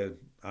you and said,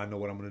 I know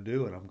what I'm going to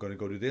do, and I'm going to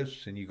go do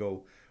this, and you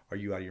go, are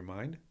you out of your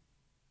mind?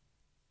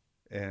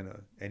 And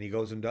he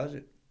goes and does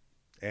it,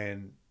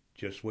 and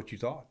just what you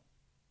thought,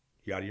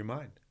 you're out of your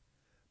mind,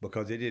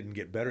 because it didn't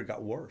get better, it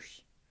got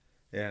worse,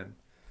 and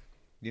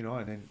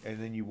and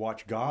then you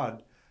watch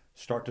God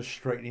start to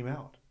straighten him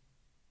out.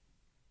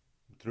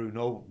 Through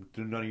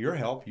none of your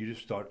help, you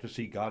just start to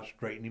see God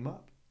straighten him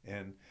up.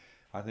 And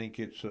I think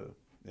it's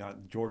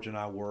George and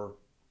I were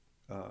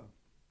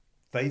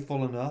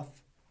faithful enough,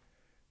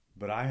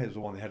 but I was the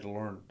one that had to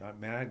learn. I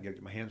had to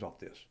get my hands off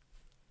this,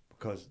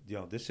 because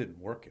this isn't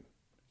working.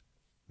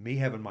 Me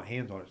having my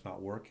hands on it's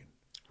not working.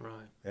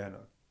 Right. And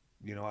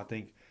I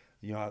think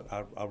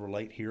I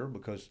relate here,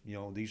 because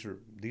these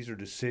are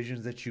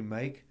decisions that you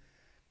make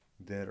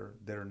that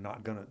are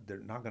not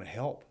gonna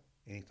help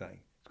anything.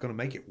 It's gonna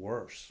make it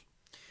worse.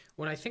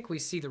 When I think we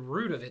see the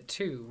root of it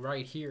too,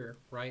 right here,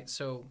 right?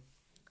 So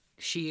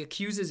she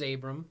accuses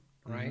Abram,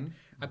 right?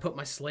 Mm-hmm. I put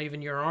my slave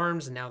in your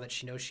arms, and now that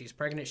she knows she's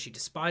pregnant, she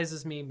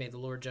despises me. May the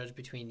Lord judge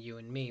between you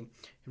and me.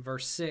 In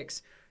verse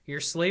 6,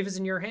 your slave is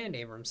in your hand,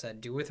 Abram said.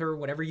 Do with her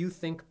whatever you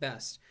think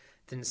best.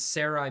 Then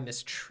Sarai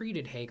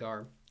mistreated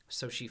Hagar,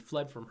 so she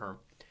fled from her.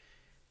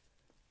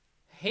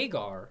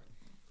 Hagar,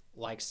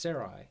 like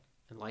Sarai,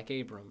 and like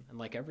Abram, and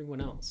like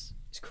everyone else,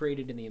 is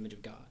created in the image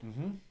of God.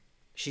 Mm-hmm.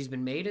 She's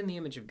been made in the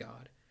image of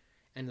God.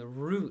 And the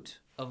root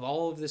of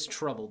all of this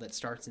trouble that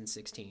starts in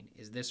 16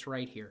 is this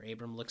right here.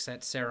 Abram looks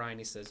at Sarai and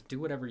he says,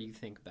 do whatever you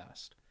think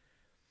best.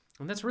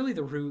 And that's really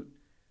the root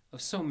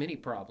of so many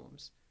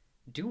problems.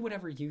 Do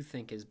whatever you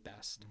think is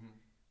best. Mm-hmm.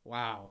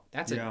 Wow,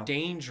 that's a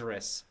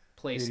dangerous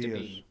place to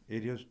be.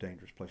 It is a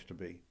dangerous place to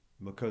be,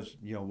 because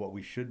what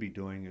we should be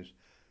doing is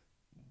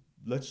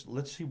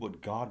let's see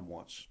what God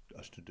wants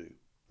us to do.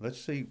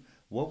 Let's see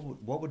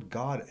what would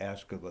God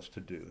ask of us to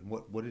do, and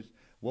what would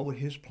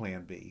His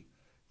plan be.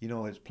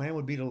 His plan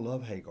would be to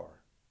love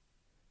Hagar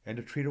and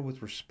to treat her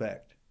with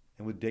respect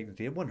and with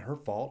dignity. It wasn't her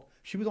fault.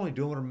 She was only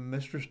doing what her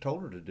mistress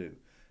told her to do.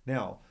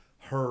 Now,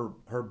 her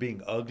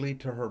being ugly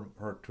to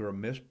her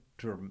mistress,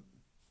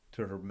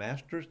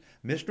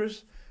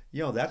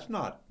 that's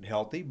not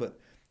healthy. But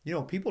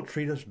people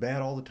treat us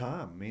bad all the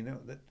time.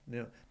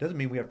 That doesn't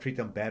mean we have to treat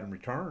them bad in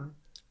return.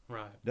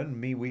 Right. Doesn't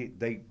mean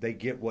they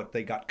get what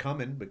they got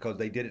coming because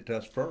they did it to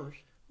us first.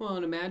 Well,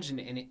 and imagine,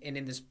 and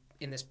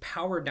in this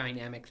power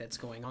dynamic that's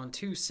going on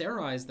too,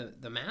 Sarah is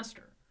the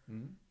master.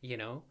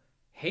 Mm-hmm.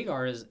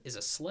 Hagar is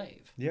a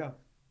slave. Yeah.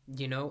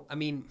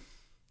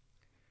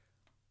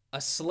 A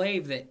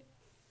slave that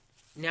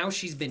now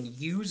she's been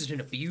used and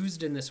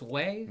abused in this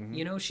way.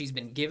 Mm-hmm. She's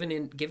been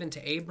given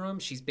to Abram.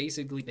 She's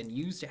basically been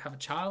used to have a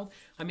child.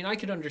 I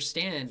could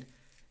understand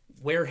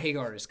where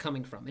Hagar is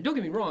coming from. And don't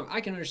get me wrong, I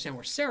can understand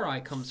where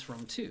Sarai comes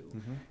from too.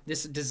 Mm-hmm.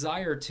 This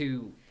desire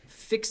to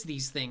fix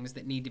these things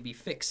that need to be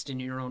fixed in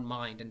your own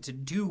mind and to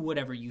do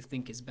whatever you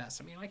think is best.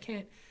 I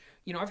can't,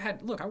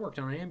 I worked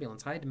on an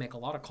ambulance. I had to make a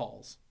lot of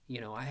calls.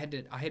 I had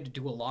to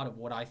do a lot of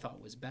what I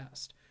thought was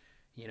best,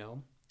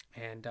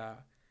 and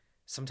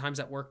sometimes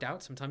that worked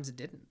out, sometimes it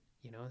didn't.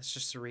 It's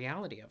just the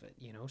reality of it.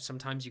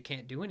 Sometimes you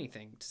can't do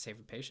anything to save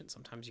a patient.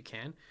 Sometimes you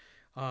can.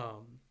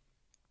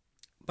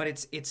 But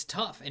it's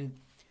tough. And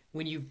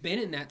when you've been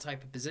in that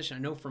type of position, I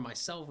know for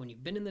myself, when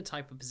you've been in the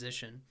type of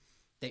position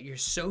that you're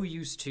so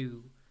used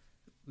to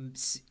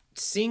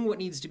seeing what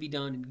needs to be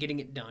done and getting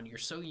it done. You're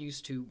so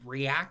used to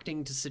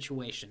reacting to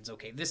situations.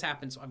 Okay, this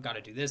happens, so I've got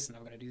to do this and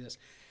I've got to do this.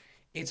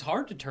 It's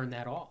hard to turn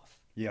that off.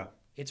 Yeah.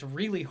 It's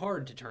really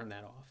hard to turn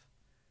that off.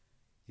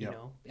 You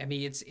know, I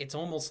mean, it's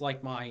almost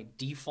like my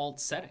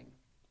default setting.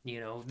 You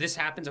know, this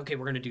happens. Okay,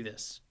 we're going to do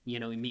this. You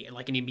know,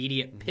 like an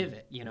immediate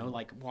pivot. You know,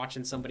 like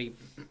watching somebody,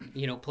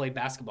 you know, play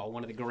basketball.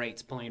 One of the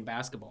greats playing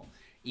basketball,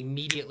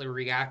 immediately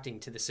reacting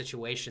to the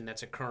situation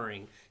that's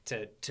occurring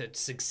to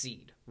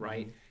succeed.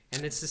 Right,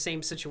 and it's the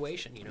same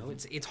situation. You know,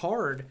 it's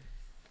hard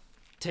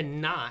to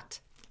not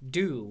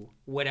do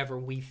whatever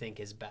we think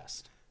is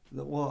best.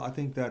 Well, I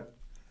think that,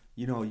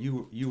 you know,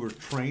 you were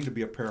trained to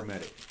be a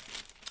paramedic,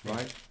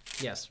 right?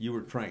 Yes. You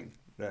were trained,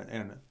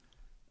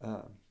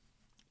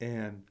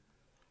 and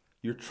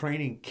your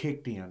training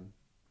kicked in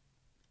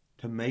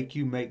to make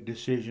you make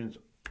decisions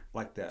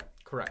like that.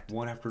 Correct.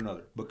 One after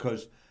another,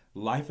 because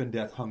life and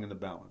death hung in the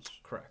balance.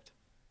 Correct.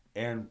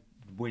 And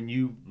when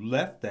you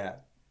left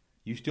that,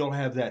 you still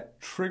have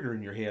that trigger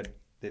in your head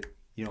that,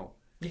 you know,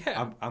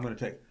 Yeah. I'm going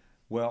to take.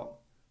 Well,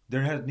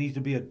 needs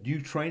to be a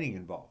new training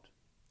involved.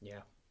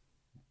 Yeah.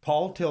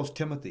 Paul tells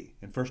Timothy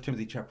in 1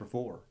 Timothy chapter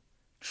 4,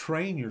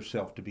 train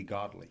yourself to be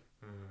godly.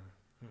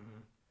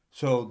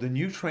 So the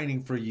new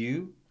training for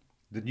you,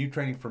 the new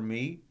training for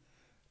me,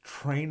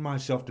 train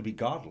myself to be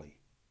godly.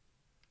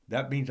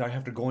 That means I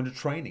have to go into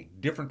training,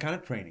 different kind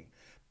of training,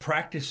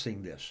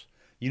 practicing this.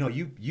 You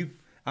know,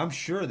 I'm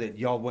sure that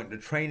y'all went to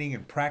training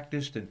and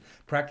practiced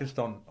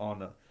on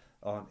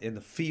in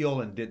the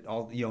field and did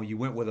all. You know, you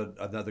went with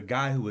another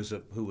guy who was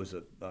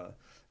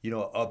you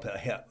know, up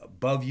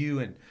above you,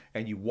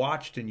 and you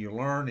watched and you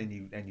learned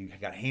and you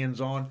got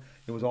hands on.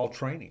 It was all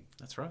training.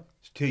 That's right.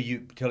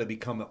 Till it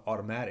become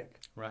automatic.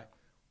 Right.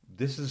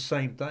 This is the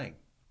same thing.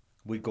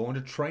 We go into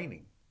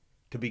training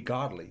to be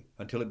godly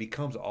until it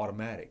becomes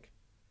automatic,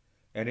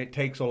 and it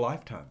takes a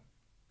lifetime.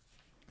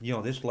 You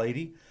know, this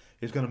lady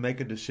is going to make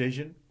a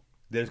decision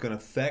that is going to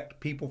affect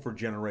people for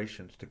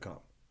generations to come.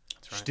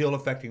 That's right. Still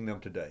affecting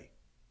them today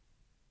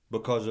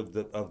because of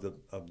the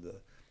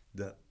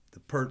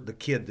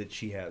kid that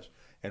she has,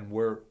 and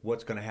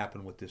what's going to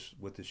happen with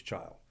this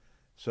child.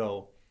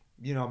 So,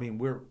 you know, I mean,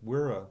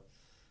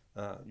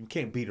 you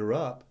can't beat her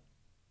up.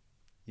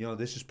 You know,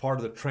 this is part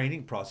of the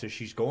training process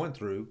she's going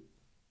through.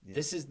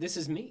 This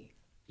is me.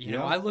 You Yeah.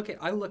 know, I look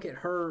at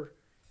her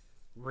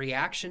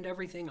reaction to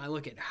everything. I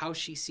look at how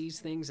she sees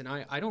things, and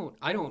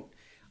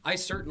I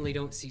certainly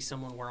don't see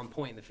someone where I'm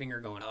pointing the finger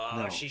going,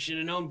 oh, No. she should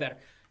have known better.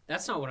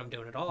 That's not what I'm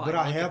doing at all. But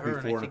I look at have her and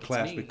I before in a think it's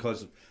class me.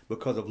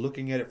 because of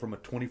looking at it from a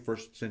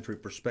 21st century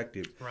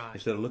perspective Right.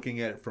 instead of looking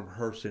at it from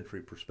her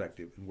century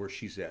perspective and where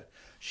she's at.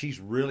 She's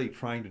really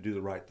trying to do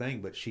the right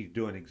thing, but she's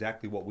doing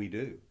exactly what we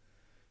do.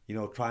 You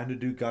know, trying to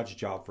do God's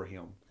job for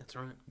Him, That's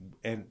right.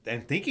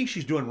 and thinking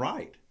she's doing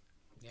right,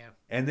 Yeah.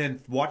 and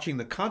then watching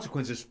the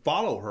consequences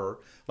follow her,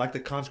 like the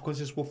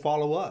consequences will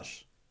follow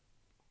us.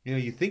 You know,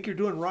 you think you're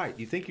doing right,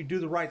 you think you do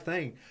the right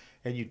thing,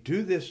 and you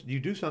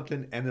do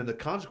something, and then the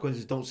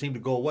consequences don't seem to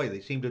go away.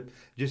 They seem to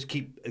just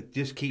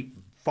keep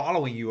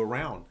following you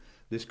around.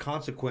 This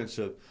consequence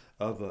of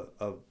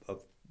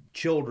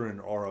children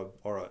or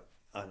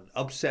an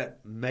upset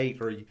mate,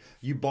 or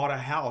you bought a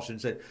house and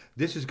said,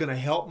 this is going to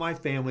help my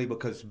family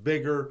because it's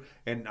bigger,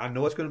 and I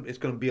know it's going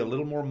to be a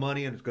little more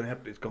money, and it's going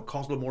to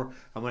cost a little more.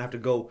 I'll have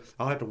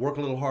to work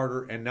a little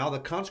harder, and now the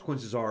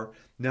consequences are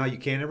now you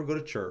can't ever go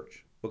to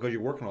church because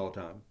you're working all the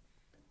time.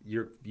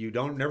 You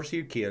don't never see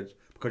your kids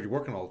because you're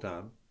working all the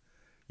time.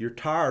 You're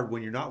tired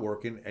when you're not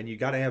working, and you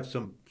got to have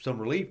some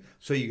relief.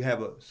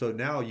 So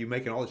now you're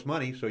making all this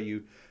money. So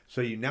you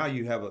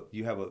have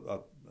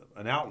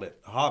an outlet,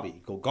 a hobby.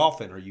 You go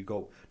golfing, or you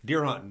go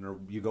deer hunting, or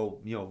you go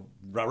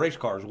race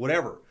cars,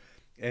 whatever,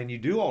 and you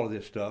do all of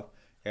this stuff.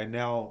 And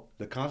now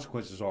the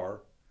consequences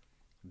are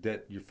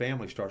that your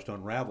family starts to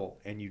unravel,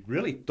 and you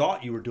really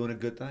thought you were doing a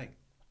good thing.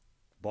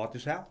 Bought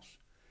this house,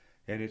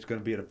 and it's going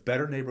to be in a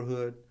better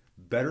neighborhood,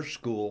 better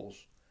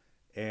schools,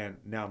 and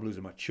now I'm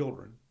losing my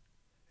children.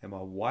 And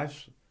my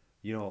wife's,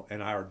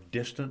 and I are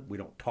distant. We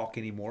don't talk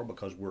anymore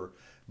because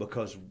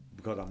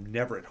I'm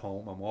never at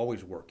home. I'm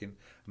always working.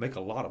 I make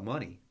a lot of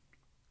money,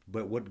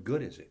 but what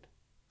good is it?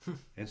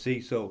 And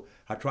see, so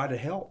I tried to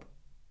help.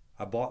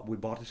 We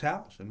bought this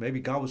house, and maybe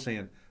God was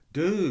saying,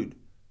 dude,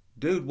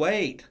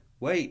 wait,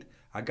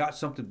 I got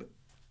something,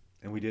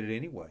 and we did it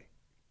anyway.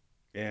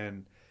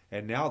 And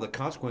now the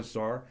consequences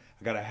are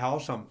I got a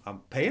house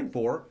I'm paying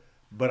for,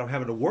 but I'm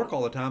having to work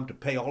all the time to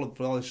pay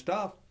for all this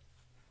stuff.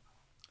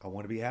 I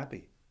want to be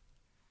happy.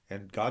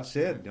 And God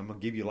said, I'm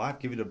going to give you life,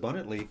 give it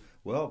abundantly.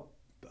 Well,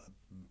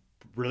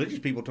 religious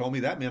people told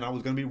me that meant I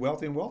was going to be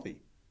wealthy and wealthy.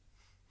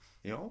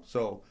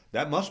 So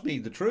that must be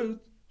the truth.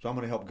 So I'm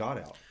going to help God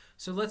out.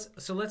 So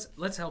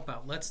let's help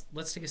out.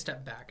 Let's take a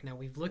step back. Now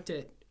we've looked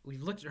at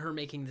her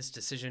making this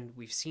decision.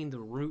 We've seen the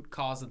root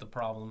cause of the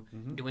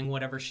problem, doing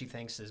whatever she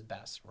thinks is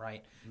best,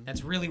 right?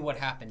 That's really what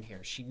happened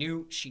here. She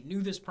knew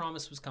this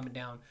promise was coming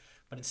down,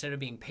 but instead of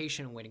being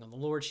patient and waiting on the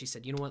Lord, she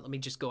said, you know what, let me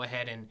just go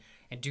ahead and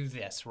do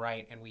this,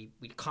 right? And we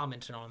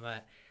commented on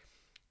that.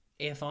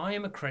 If I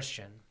am a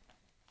Christian,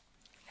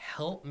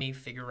 help me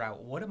figure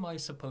out what am I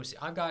supposed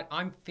to.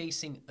 I'm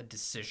facing a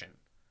decision,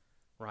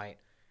 right?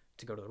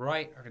 To go to the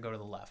right or to go to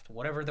the left,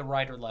 whatever the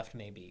right or left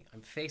may be.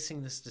 I'm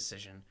facing this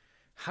decision.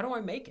 How do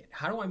I make it?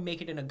 How do I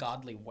make it in a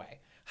godly way?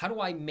 How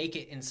do I make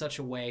it in such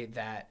a way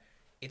that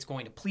it's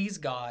going to please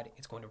God,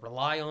 it's going to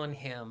rely on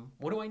Him?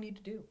 What do I need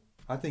to do?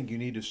 I think you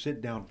need to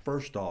sit down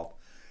first off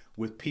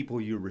with people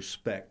you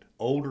respect,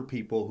 older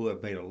people who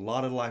have made a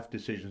lot of life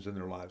decisions in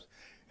their lives,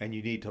 and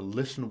you need to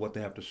listen to what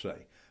they have to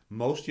say.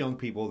 Most young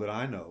people that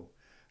I know,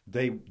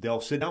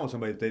 they'll sit down with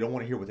somebody that they don't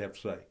want to hear what they have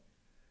to say.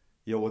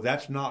 Well,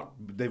 that's not.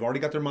 They've already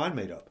got their mind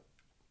made up.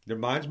 Their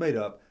mind's made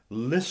up.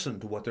 Listen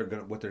to what they're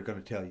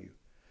gonna tell you.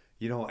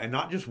 And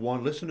not just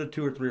one. Listen to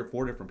 2 or 3 or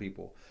 4 different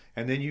people,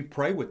 and then you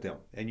pray with them,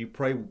 and you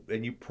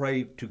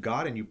pray to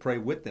God, and you pray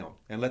with them,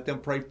 and let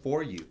them pray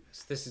for you.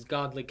 So this is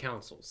godly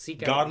counsel.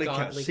 Seek godly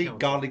counsel. If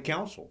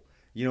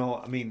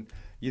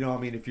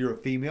you're a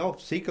female,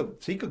 seek a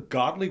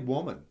godly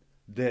woman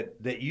that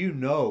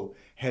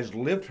has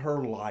lived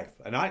her life.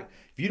 And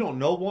if you don't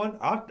know one,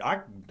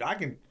 I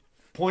can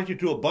point you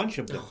to a bunch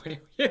of them.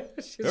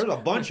 There's a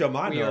bunch of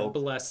them I know. We are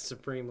blessed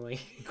supremely.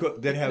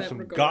 That have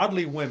some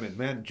godly women.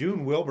 Man,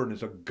 June Wilburn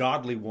is a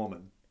godly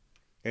woman.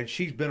 And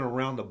she's been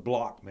around the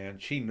block, man.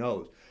 She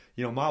knows.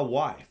 My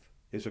wife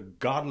is a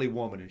godly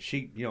woman, and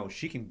she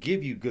can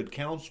give you good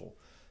counsel.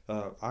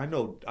 I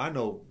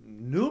know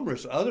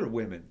numerous other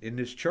women in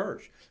this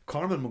church.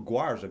 Carmen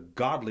McGuire is a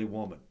godly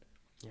woman.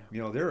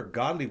 Yeah. There are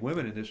godly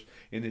women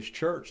in this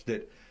church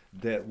that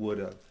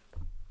would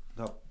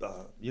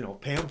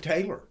Pam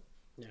Taylor.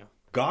 Yeah.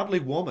 Godly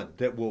woman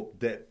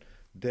that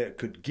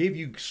could give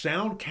you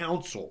sound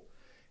counsel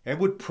and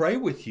would pray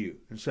with you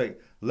and say,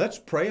 let's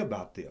pray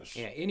about this.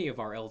 Yeah, any of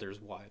our elders'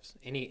 wives,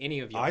 any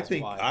of you I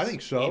think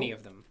so. Any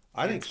of them.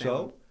 I think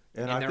so.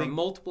 And there are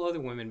multiple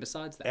other women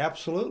besides that.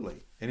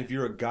 Absolutely. And if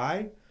you're a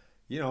guy,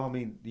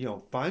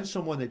 find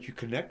someone that you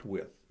connect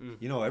with.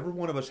 Every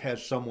one of us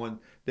has someone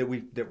that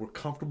we're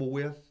comfortable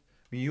with.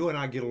 I mean, you and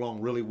I get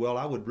along really well.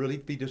 I would really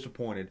be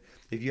disappointed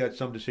if you had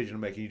some decision to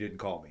make and you didn't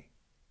call me.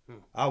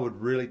 I would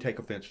really take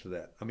offense to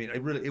that. I mean,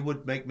 it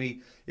would make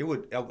me. I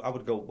would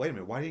go, wait a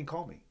minute, why didn't you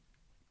call me?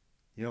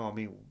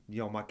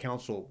 My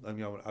counsel.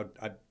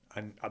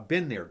 I've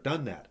been there,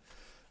 done that.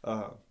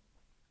 I've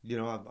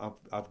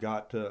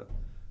got.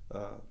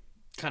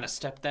 Kind of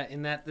stepped that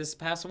in that this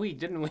past week,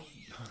 didn't we?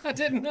 I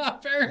didn't,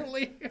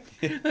 apparently.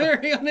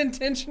 Very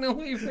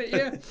unintentionally,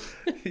 but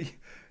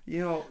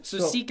yeah. So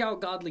seek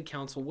out godly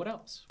counsel. What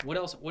else?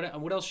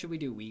 What else should we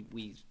do?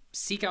 We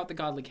seek out the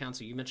godly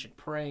counsel. You mentioned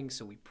praying,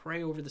 so we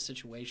pray over the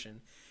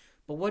situation.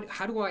 But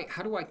how do I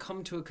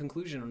come to a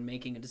conclusion on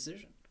making a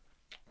decision?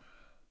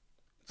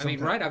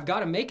 Right? I've got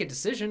to make a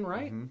decision,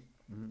 right?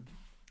 Mm-hmm. Mm-hmm.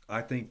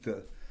 I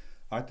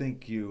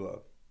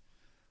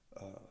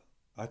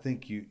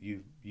think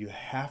you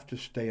have to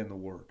stay in the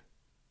Word.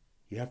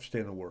 You have to stay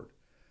in the Word.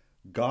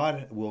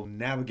 God will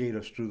navigate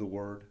us through the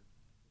Word,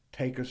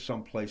 take us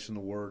someplace in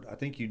the Word. I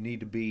think you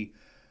need to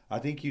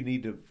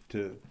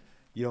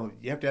you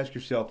have to ask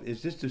yourself,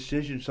 is this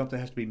decision something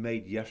that has to be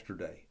made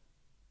yesterday?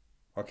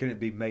 Or can it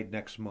be made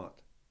next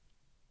month?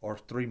 Or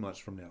 3 months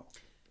from now?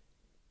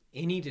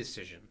 Any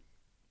decision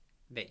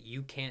that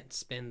you can't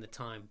spend the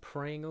time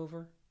praying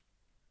over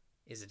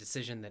is a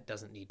decision that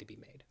doesn't need to be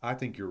made. I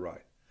think you're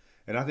right.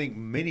 And I think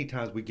many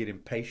times we get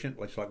impatient,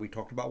 like we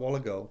talked about a while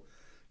ago.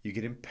 You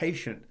get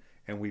impatient,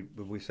 and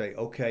we say,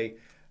 "Okay,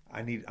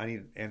 I need,"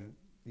 and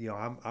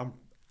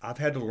I've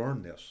had to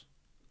learn this.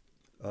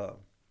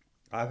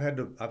 I've had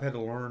to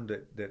learn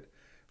that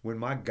when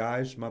my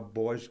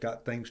boys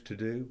got things to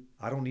do,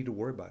 I don't need to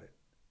worry about it.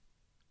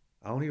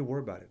 I don't need to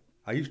worry about it.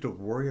 I used to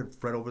worry and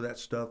fret over that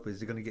stuff.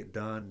 Is it going to get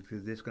done?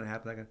 Is this going to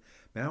happen?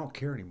 Man, I don't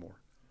care anymore,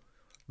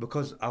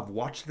 because I've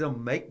watched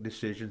them make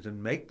decisions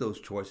and make those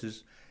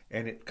choices,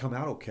 and it come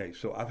out okay.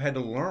 So I've had to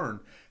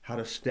learn how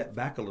to step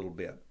back a little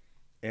bit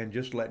and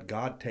just let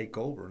God take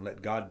over and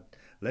let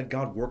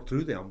God work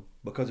through them,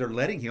 because they're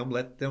letting Him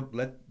let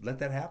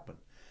that happen.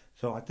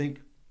 So I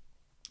think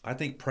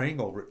praying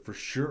over it for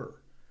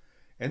sure,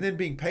 and then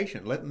being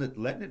patient, letting it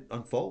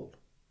unfold,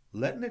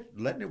 letting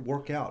it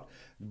work out.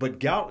 But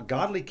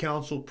godly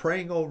counsel,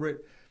 praying over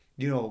it,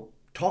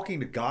 talking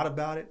to God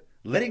about it,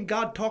 letting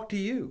God talk to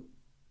you,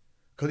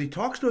 because He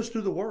talks to us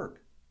through the Word.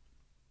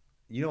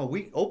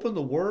 We open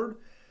the Word,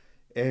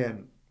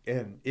 and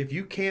if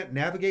you can't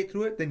navigate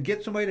through it, then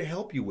get somebody to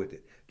help you with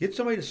it. Get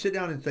somebody to sit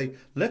down and say,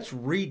 let's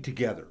read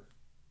together,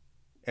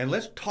 and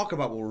let's talk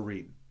about what we're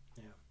reading.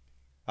 Yeah.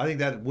 I think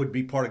that would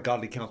be part of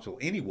godly counsel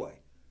anyway.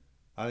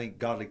 I think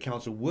godly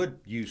counsel would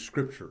use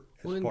Scripture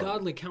as Well, and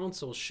godly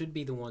counsel should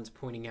be the ones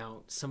pointing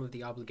out some of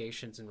the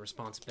obligations and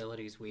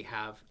responsibilities we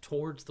have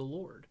towards the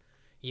Lord.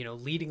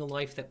 Leading a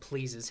life that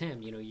pleases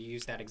Him. You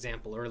used that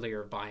example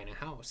earlier of buying a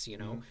house,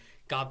 Mm-hmm.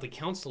 Godly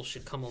counsel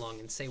should come along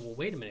and say, well,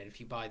 wait a minute, if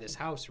you buy this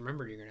house,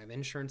 remember, you're going to have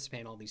insurance to pay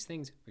and all these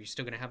things. Are you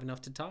still going to have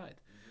enough to tithe?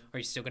 Mm-hmm. Are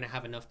you still going to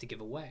have enough to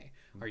give away?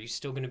 Mm-hmm. Are you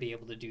still going to be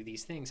able to do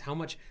these things? How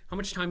much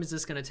time is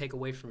this going to take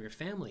away from your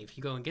family? If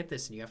you go and get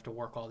this and you have to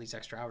work all these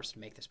extra hours to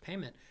make this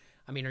payment,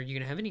 are you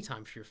going to have any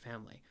time for your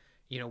family?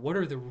 You know, what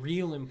are the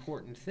real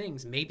important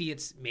things? Maybe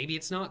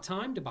it's not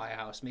time to buy a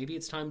house. Maybe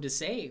it's time to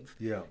save.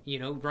 Yeah. You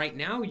know, right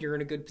now you're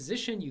in a good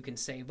position. You can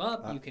save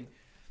up. You can.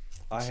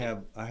 I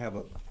have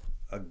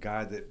a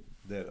guy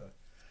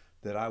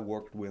that I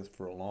worked with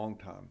for a long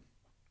time,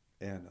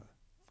 and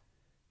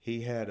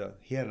he had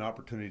an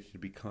opportunity to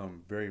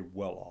become very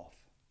well off,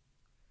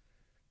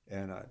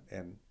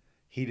 and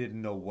he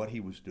didn't know what he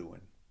was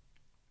doing.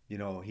 You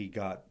know, he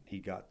got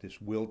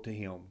this will to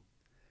him,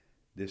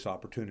 this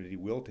opportunity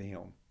will to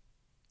him,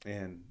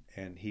 and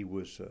he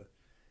was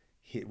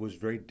it was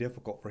very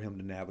difficult for him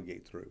to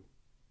navigate through.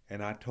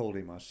 And I told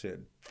him, I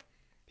said,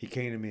 he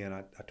came to me and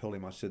I told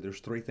him, I said, there's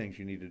 3 things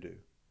you need to do.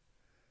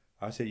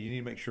 I said, you need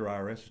to make sure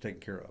IRS is taken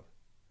care of.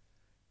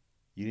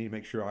 You need to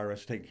make sure IRS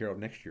is taken care of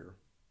next year.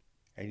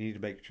 And you need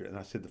to make sure, and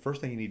I said, the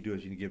first thing you need to do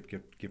is you need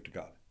to give to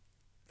God.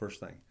 First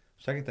thing.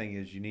 Second thing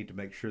is you need to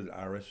make sure that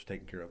IRS is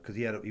taken care of, because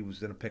he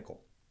was in a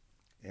pickle.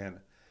 And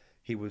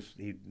he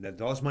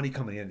had all his money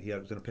coming in, he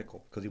was in a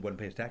pickle because he wasn't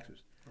paying his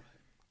taxes.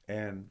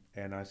 And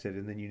I said,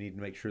 and then you need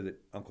to make sure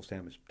that Uncle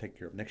Sam is taken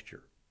care of next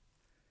year.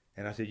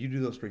 And I said, you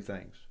do those 3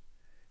 things.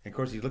 And of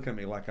course he's looking at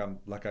me like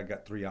I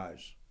got 3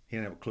 eyes. He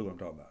didn't have a clue what I'm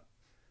talking about.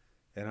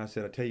 And I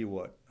said, I tell you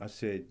what, I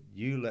said,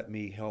 you let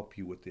me help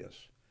you with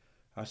this.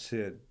 I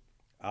said,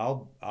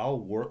 I'll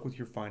work with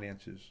your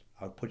finances.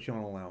 I'll put you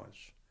on allowance.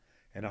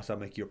 And I said, I'll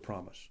make you a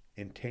promise.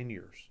 In 10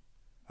 years,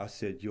 I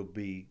said, you'll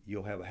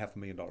have $500,000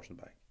 in the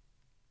bank.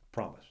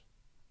 Promise.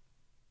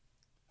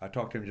 I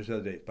talked to him just the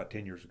other day, about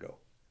 10 years ago.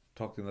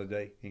 Talked to him the other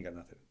day, he ain't got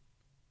nothing.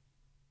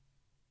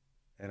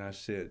 And I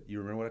said, you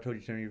remember what I told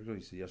you 10 years ago?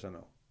 He said, yes, I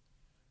know.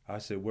 I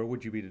said, where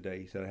would you be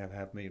today? He said, I have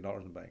 $500,000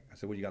 in the bank. I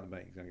said, what you got in the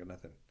bank? He said, I got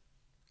nothing.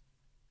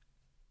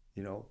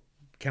 You know,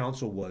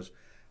 counsel was,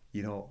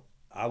 you know,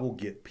 I will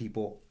get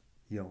people,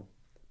 you know,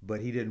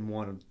 but he didn't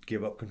want to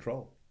give up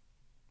control.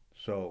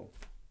 So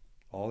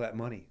all that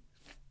money.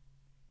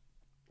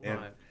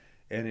 Right.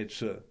 And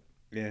it's,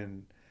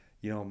 and,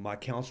 you know, my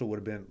counsel would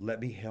have been,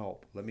 let me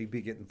help. Let me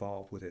get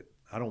involved with it.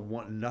 I don't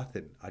want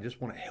nothing. I just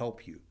want to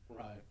help you.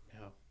 Right,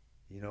 yeah.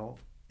 You know,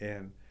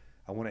 and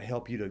I want to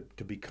help you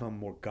to become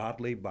more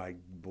godly by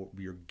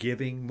your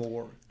giving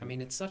more. I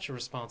mean, it's such a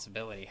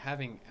responsibility.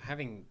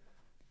 Having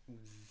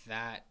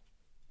that,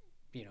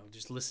 you know,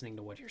 just listening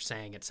to what you're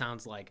saying, it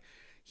sounds like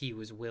he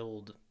was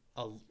willed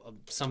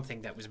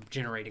something that was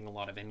generating a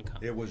lot of income.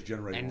 It was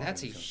generating, and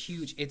that's a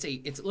huge. It's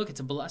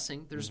a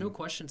blessing. There's no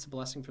question it's a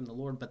blessing from the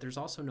Lord, but there's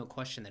also no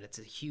question that it's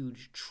a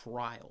huge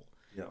trial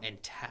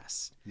and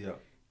test. Yeah.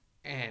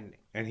 And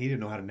he didn't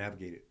know how to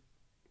navigate it.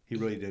 He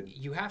really did.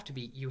 You have to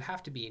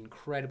be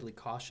incredibly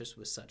cautious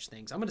with such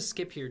things. I'm going to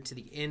skip here to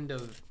the end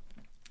of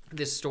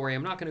this story.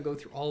 I'm not going to go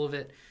through all of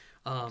it.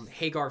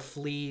 Hagar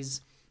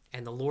flees,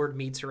 and the Lord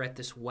meets her at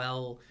this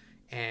well,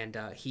 and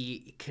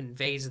he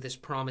conveys this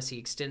promise. He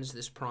extends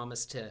this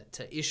promise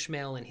to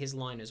Ishmael and his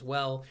line as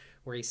well,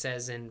 where he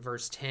says in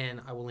verse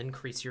 10, I will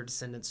increase your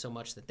descendants so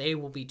much that they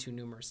will be too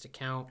numerous to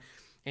count.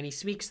 And he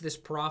speaks this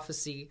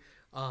prophecy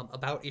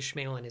about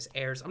Ishmael and his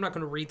heirs. I'm not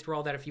going to read through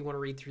all that. If you want to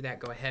read through that,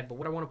 go ahead. But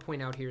what I want to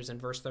point out here is in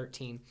verse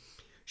 13,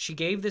 she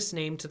gave this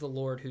name to the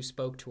Lord who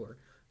spoke to her.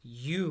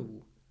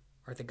 You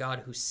are the God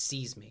who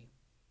sees me.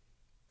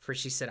 For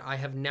she said, I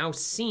have now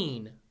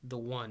seen the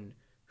one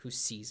who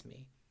sees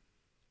me.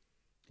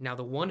 Now,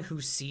 the one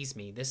who sees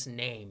me, this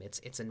name,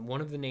 it's in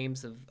one of the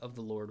names of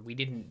the Lord. We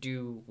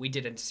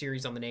did a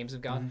series on the names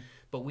of God,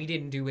 but we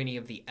didn't do any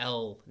of the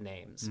El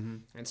names.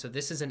 And so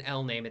this is an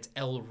El name. It's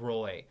El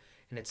Roy.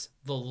 And it's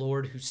the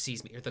Lord who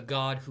sees me, or the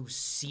God who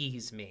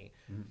sees me.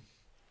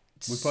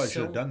 We probably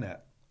should have done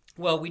that.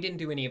 Well, we didn't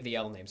do any of the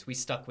L names. We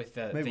stuck with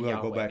the Maybe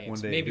Yahweh we'll go back names. one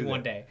day. Maybe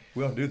one day.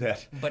 We'll do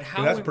that. But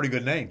that's a pretty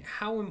good name.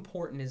 How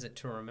important is it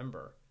to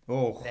remember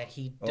that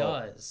He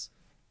does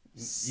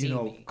see you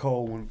know, me?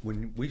 Cole,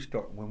 when we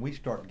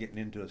start getting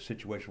into a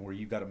situation where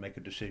you've got to make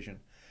a decision,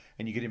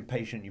 and you get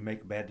impatient, you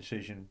make a bad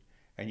decision,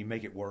 and you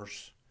make it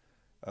worse.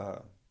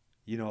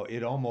 You know,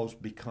 it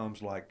almost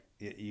becomes like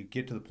you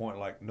get to the point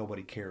like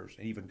nobody cares,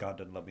 and even God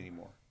doesn't love me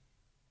anymore.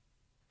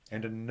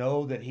 And to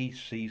know that He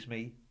sees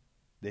me,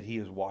 that He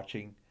is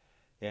watching,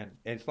 and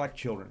it's like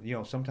children. You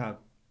know, sometimes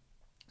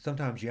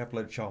you have to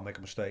let a child make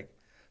a mistake.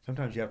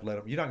 Sometimes you have to let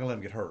them. You're not going to let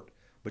them get hurt,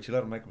 but you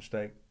let them make a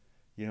mistake.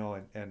 You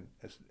know, and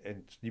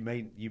you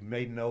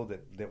may know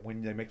that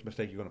when they make a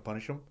mistake, you're going to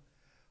punish them,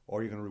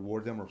 or you're going to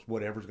reward them, or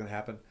whatever's going to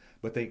happen.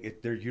 But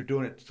you're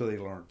doing it so they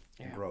learn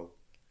and grow,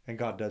 and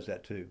God does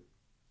that too.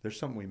 There's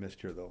something we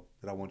missed here, though,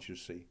 that I want you to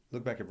see.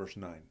 Look back at verse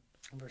 9.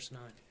 Verse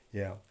 9.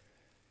 Yeah.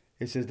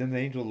 It says, Then the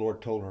angel of the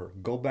Lord told her,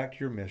 Go back to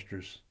your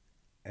mistress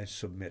and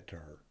submit to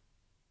her.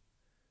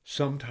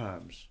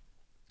 Sometimes,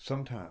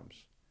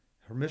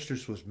 her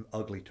mistress was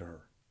ugly to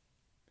her.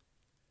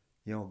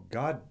 You know,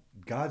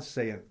 God's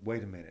saying,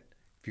 wait a minute.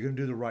 If you're going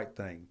to do the right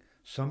thing,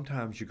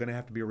 sometimes you're going to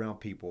have to be around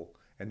people,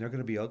 and they're going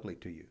to be ugly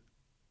to you.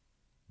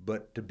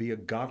 But to be a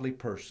godly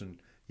person,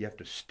 you have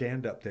to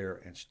stand up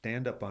there and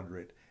stand up under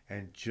it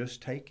and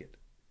just take it.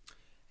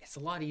 It's a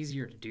lot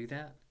easier to do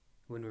that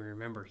when we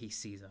remember He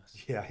sees us.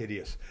 Yeah, it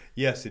is.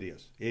 Yes, it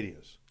is. It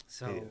is.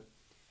 So it is.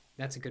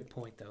 That's a good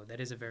point, though. That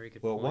is a very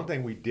good Well, point. one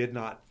thing we did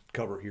not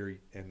cover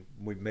here, and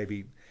we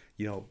maybe,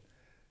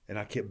 and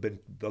I kept been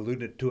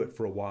alluding to it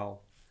for a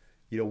while.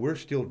 We're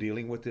still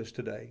dealing with this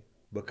today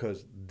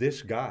because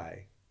this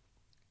guy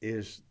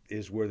is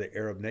where the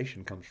Arab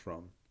nation comes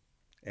from,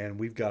 and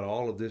we've got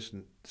all of this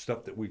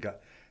stuff that we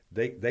got.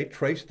 They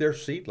traced their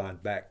seed line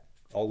back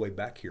all the way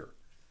back here,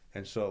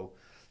 and so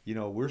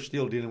we're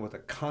still dealing with the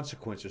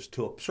consequences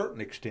to a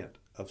certain extent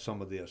of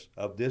some of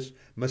this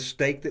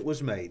mistake that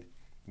was made.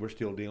 We're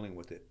still dealing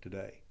with it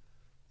today.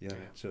 Yeah.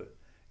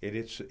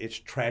 It's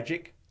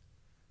tragic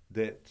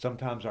that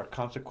sometimes our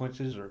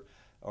consequences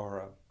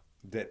are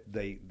that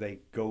they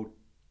go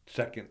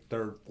second,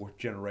 third, fourth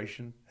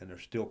generation, and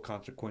there's still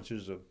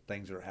consequences of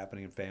things that are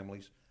happening in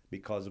families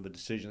because of a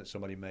decision that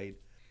somebody made.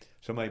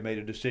 Somebody made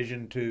a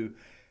decision to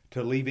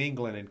leave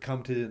England and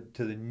come to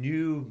the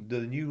new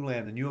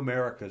land, the new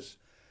Americas,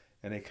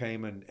 and they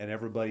came and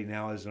everybody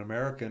now is an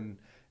American,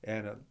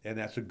 and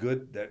that's a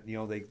good that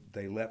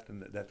they left,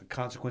 and that the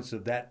consequences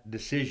of that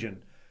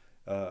decision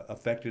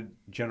affected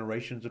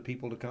generations of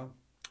people to come.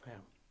 Yeah,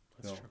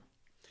 that's true.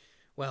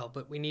 Well,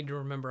 but we need to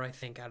remember, I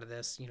think, out of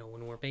this,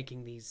 when we're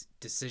making these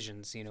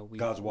decisions,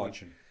 God's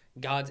watching.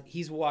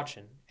 He's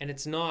watching, and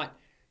that's not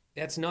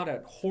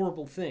a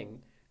horrible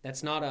thing.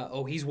 That's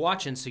not he's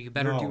watching, so you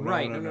better do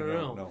right.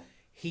 No.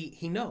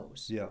 He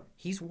knows. Yeah.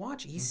 He's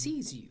watching. He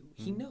sees you.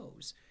 He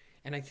knows.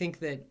 And I think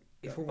that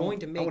if we're going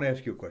to make... I want to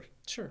ask you a question.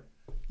 Sure.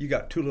 You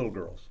got two little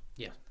girls.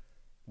 Yeah.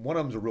 One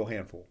of them's a real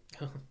handful.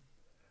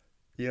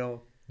 Do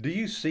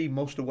you see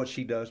most of what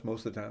she does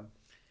most of the time?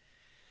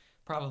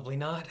 Probably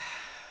not.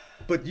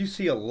 But you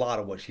see a lot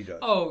of what she does.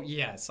 Oh,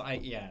 yes.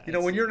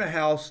 When you're in a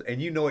house and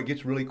it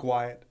gets really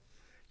quiet,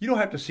 you don't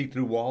have to see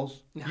through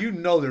walls.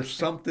 No. There's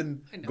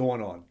something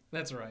going on.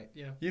 That's right,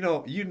 yeah.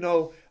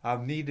 I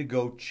need to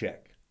go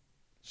check.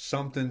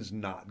 Something's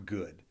not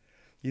good.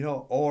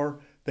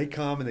 Or they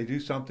come and they do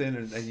something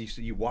and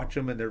you watch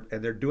them and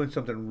they're doing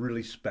something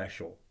really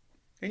special.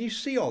 And you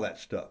see all that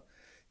stuff.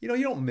 You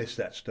don't miss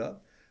that stuff.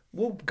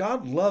 Well,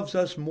 God loves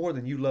us more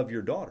than you love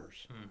your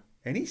daughters.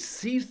 And he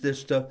sees this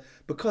stuff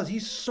because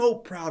he's so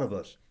proud of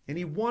us. And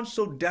he wants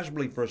so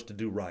desperately for us to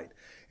do right.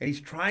 And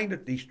he's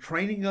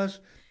training us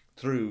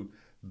through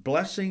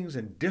blessings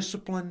and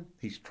discipline.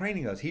 He's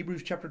training us.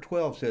 Hebrews chapter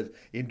 12 says,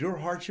 endure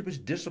hardship as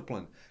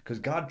discipline, because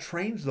God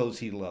trains those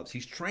he loves.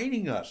 He's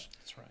training us.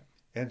 That's right.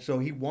 And so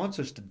he wants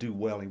us to do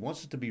well. He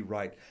wants us to be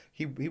right.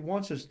 He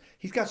wants us.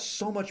 He's got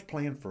so much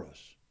planned for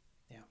us.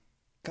 Yeah.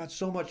 Got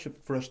so much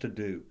for us to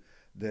do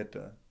that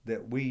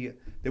we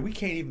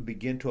can't even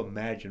begin to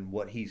imagine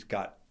what he's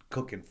got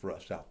cooking for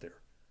us out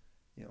there.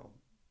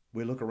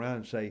 We look around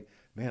and say,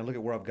 man, look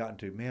at where I've gotten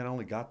to. Man, I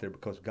only got there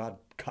because God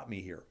got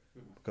me here.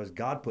 Because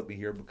God put me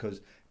here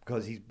because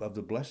he's of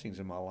the blessings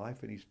in my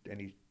life, and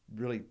he's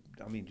really,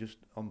 just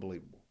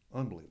unbelievable.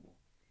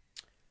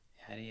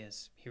 Yeah, he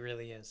is. He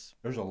really is.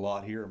 There's a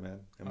lot here, man.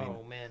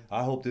 Oh man.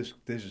 I hope this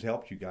has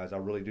helped you guys. I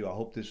really do. I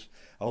hope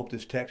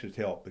this text has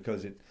helped,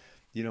 because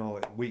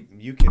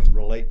you can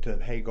relate to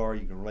Hagar,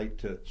 you can relate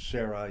to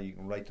Sarah, you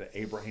can relate to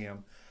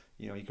Abraham,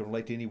 you can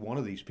relate to any one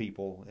of these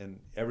people, and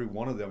every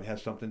one of them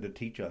has something to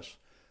teach us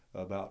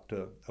about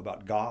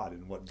God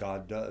and what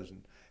God does,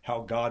 and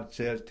how God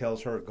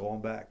tells her, go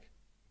back.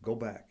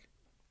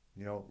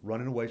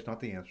 Running away is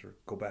not the answer.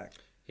 Go back.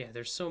 Yeah,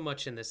 there's so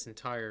much in this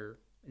entire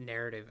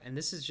narrative, and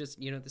this is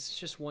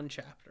just one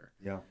chapter.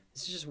 Yeah.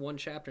 This is just one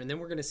chapter, and then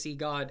we're going to see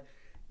God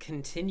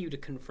continue to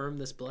confirm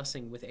this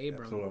blessing with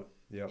Abram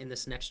in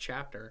this next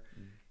chapter,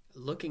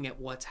 looking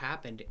at what's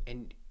happened.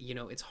 And,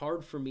 it's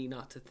hard for me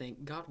not to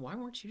think, God, why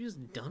weren't you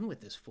just done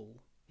with this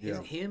fool?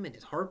 Him and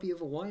his harpy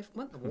of a wife.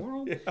 What in the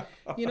world?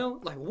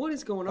 What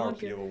is going on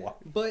here?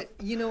 But,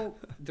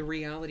 the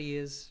reality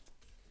is,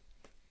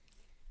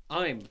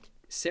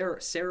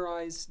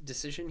 Sarai's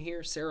decision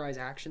here, Sarai's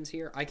actions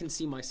here, I can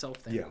see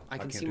myself there. Yeah, I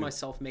can see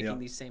myself making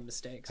these same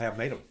mistakes. I have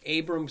made them.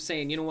 Abram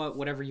saying, you know what,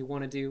 whatever you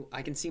want to do,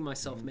 I can see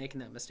myself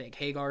making that mistake.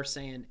 Hagar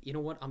saying, you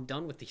know what, I'm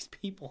done with these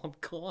people. I'm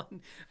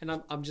gone.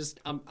 And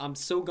I'm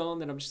so gone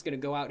that I'm just going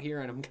to go out here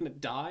and I'm going to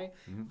die.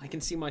 I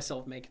can see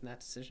myself making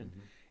that decision.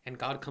 And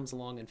God comes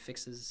along and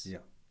fixes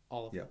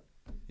all of it.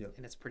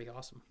 And it's pretty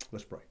awesome.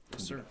 Let's pray.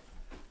 Yes, sir.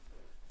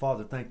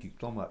 Father, thank you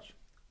so much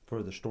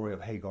for the story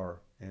of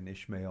Hagar and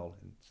Ishmael,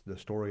 and the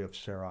story of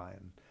Sarai,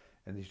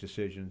 and these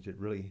decisions. It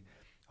really,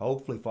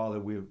 hopefully, Father,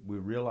 we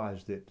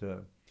realize that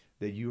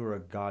you are a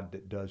God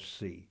that does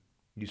see.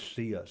 You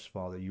see us,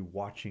 Father. You're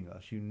watching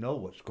us. You know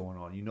what's going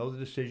on. You know the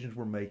decisions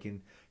we're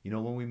making. You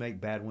know when we make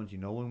bad ones. You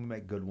know when we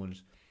make good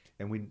ones.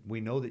 And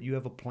we know that you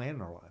have a plan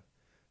in our life.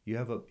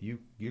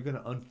 You're going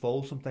to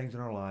unfold some things in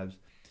our lives,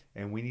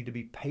 and we need to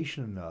be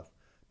patient enough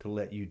to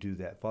let you do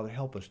that. Father,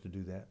 help us to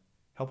do that.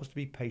 Help us to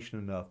be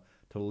patient enough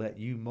to let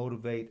you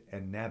motivate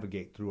and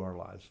navigate through our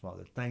lives,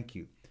 Father. Thank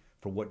you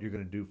for what you're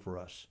going to do for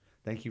us.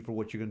 Thank you for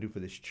what you're going to do for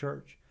this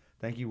church.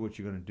 Thank you for what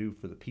you're going to do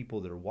for the people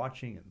that are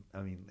watching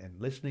and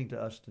listening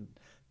to us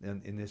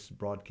in this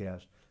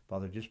broadcast.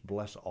 Father, just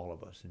bless all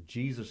of us. In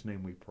Jesus'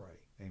 name we pray.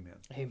 Amen.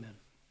 Amen.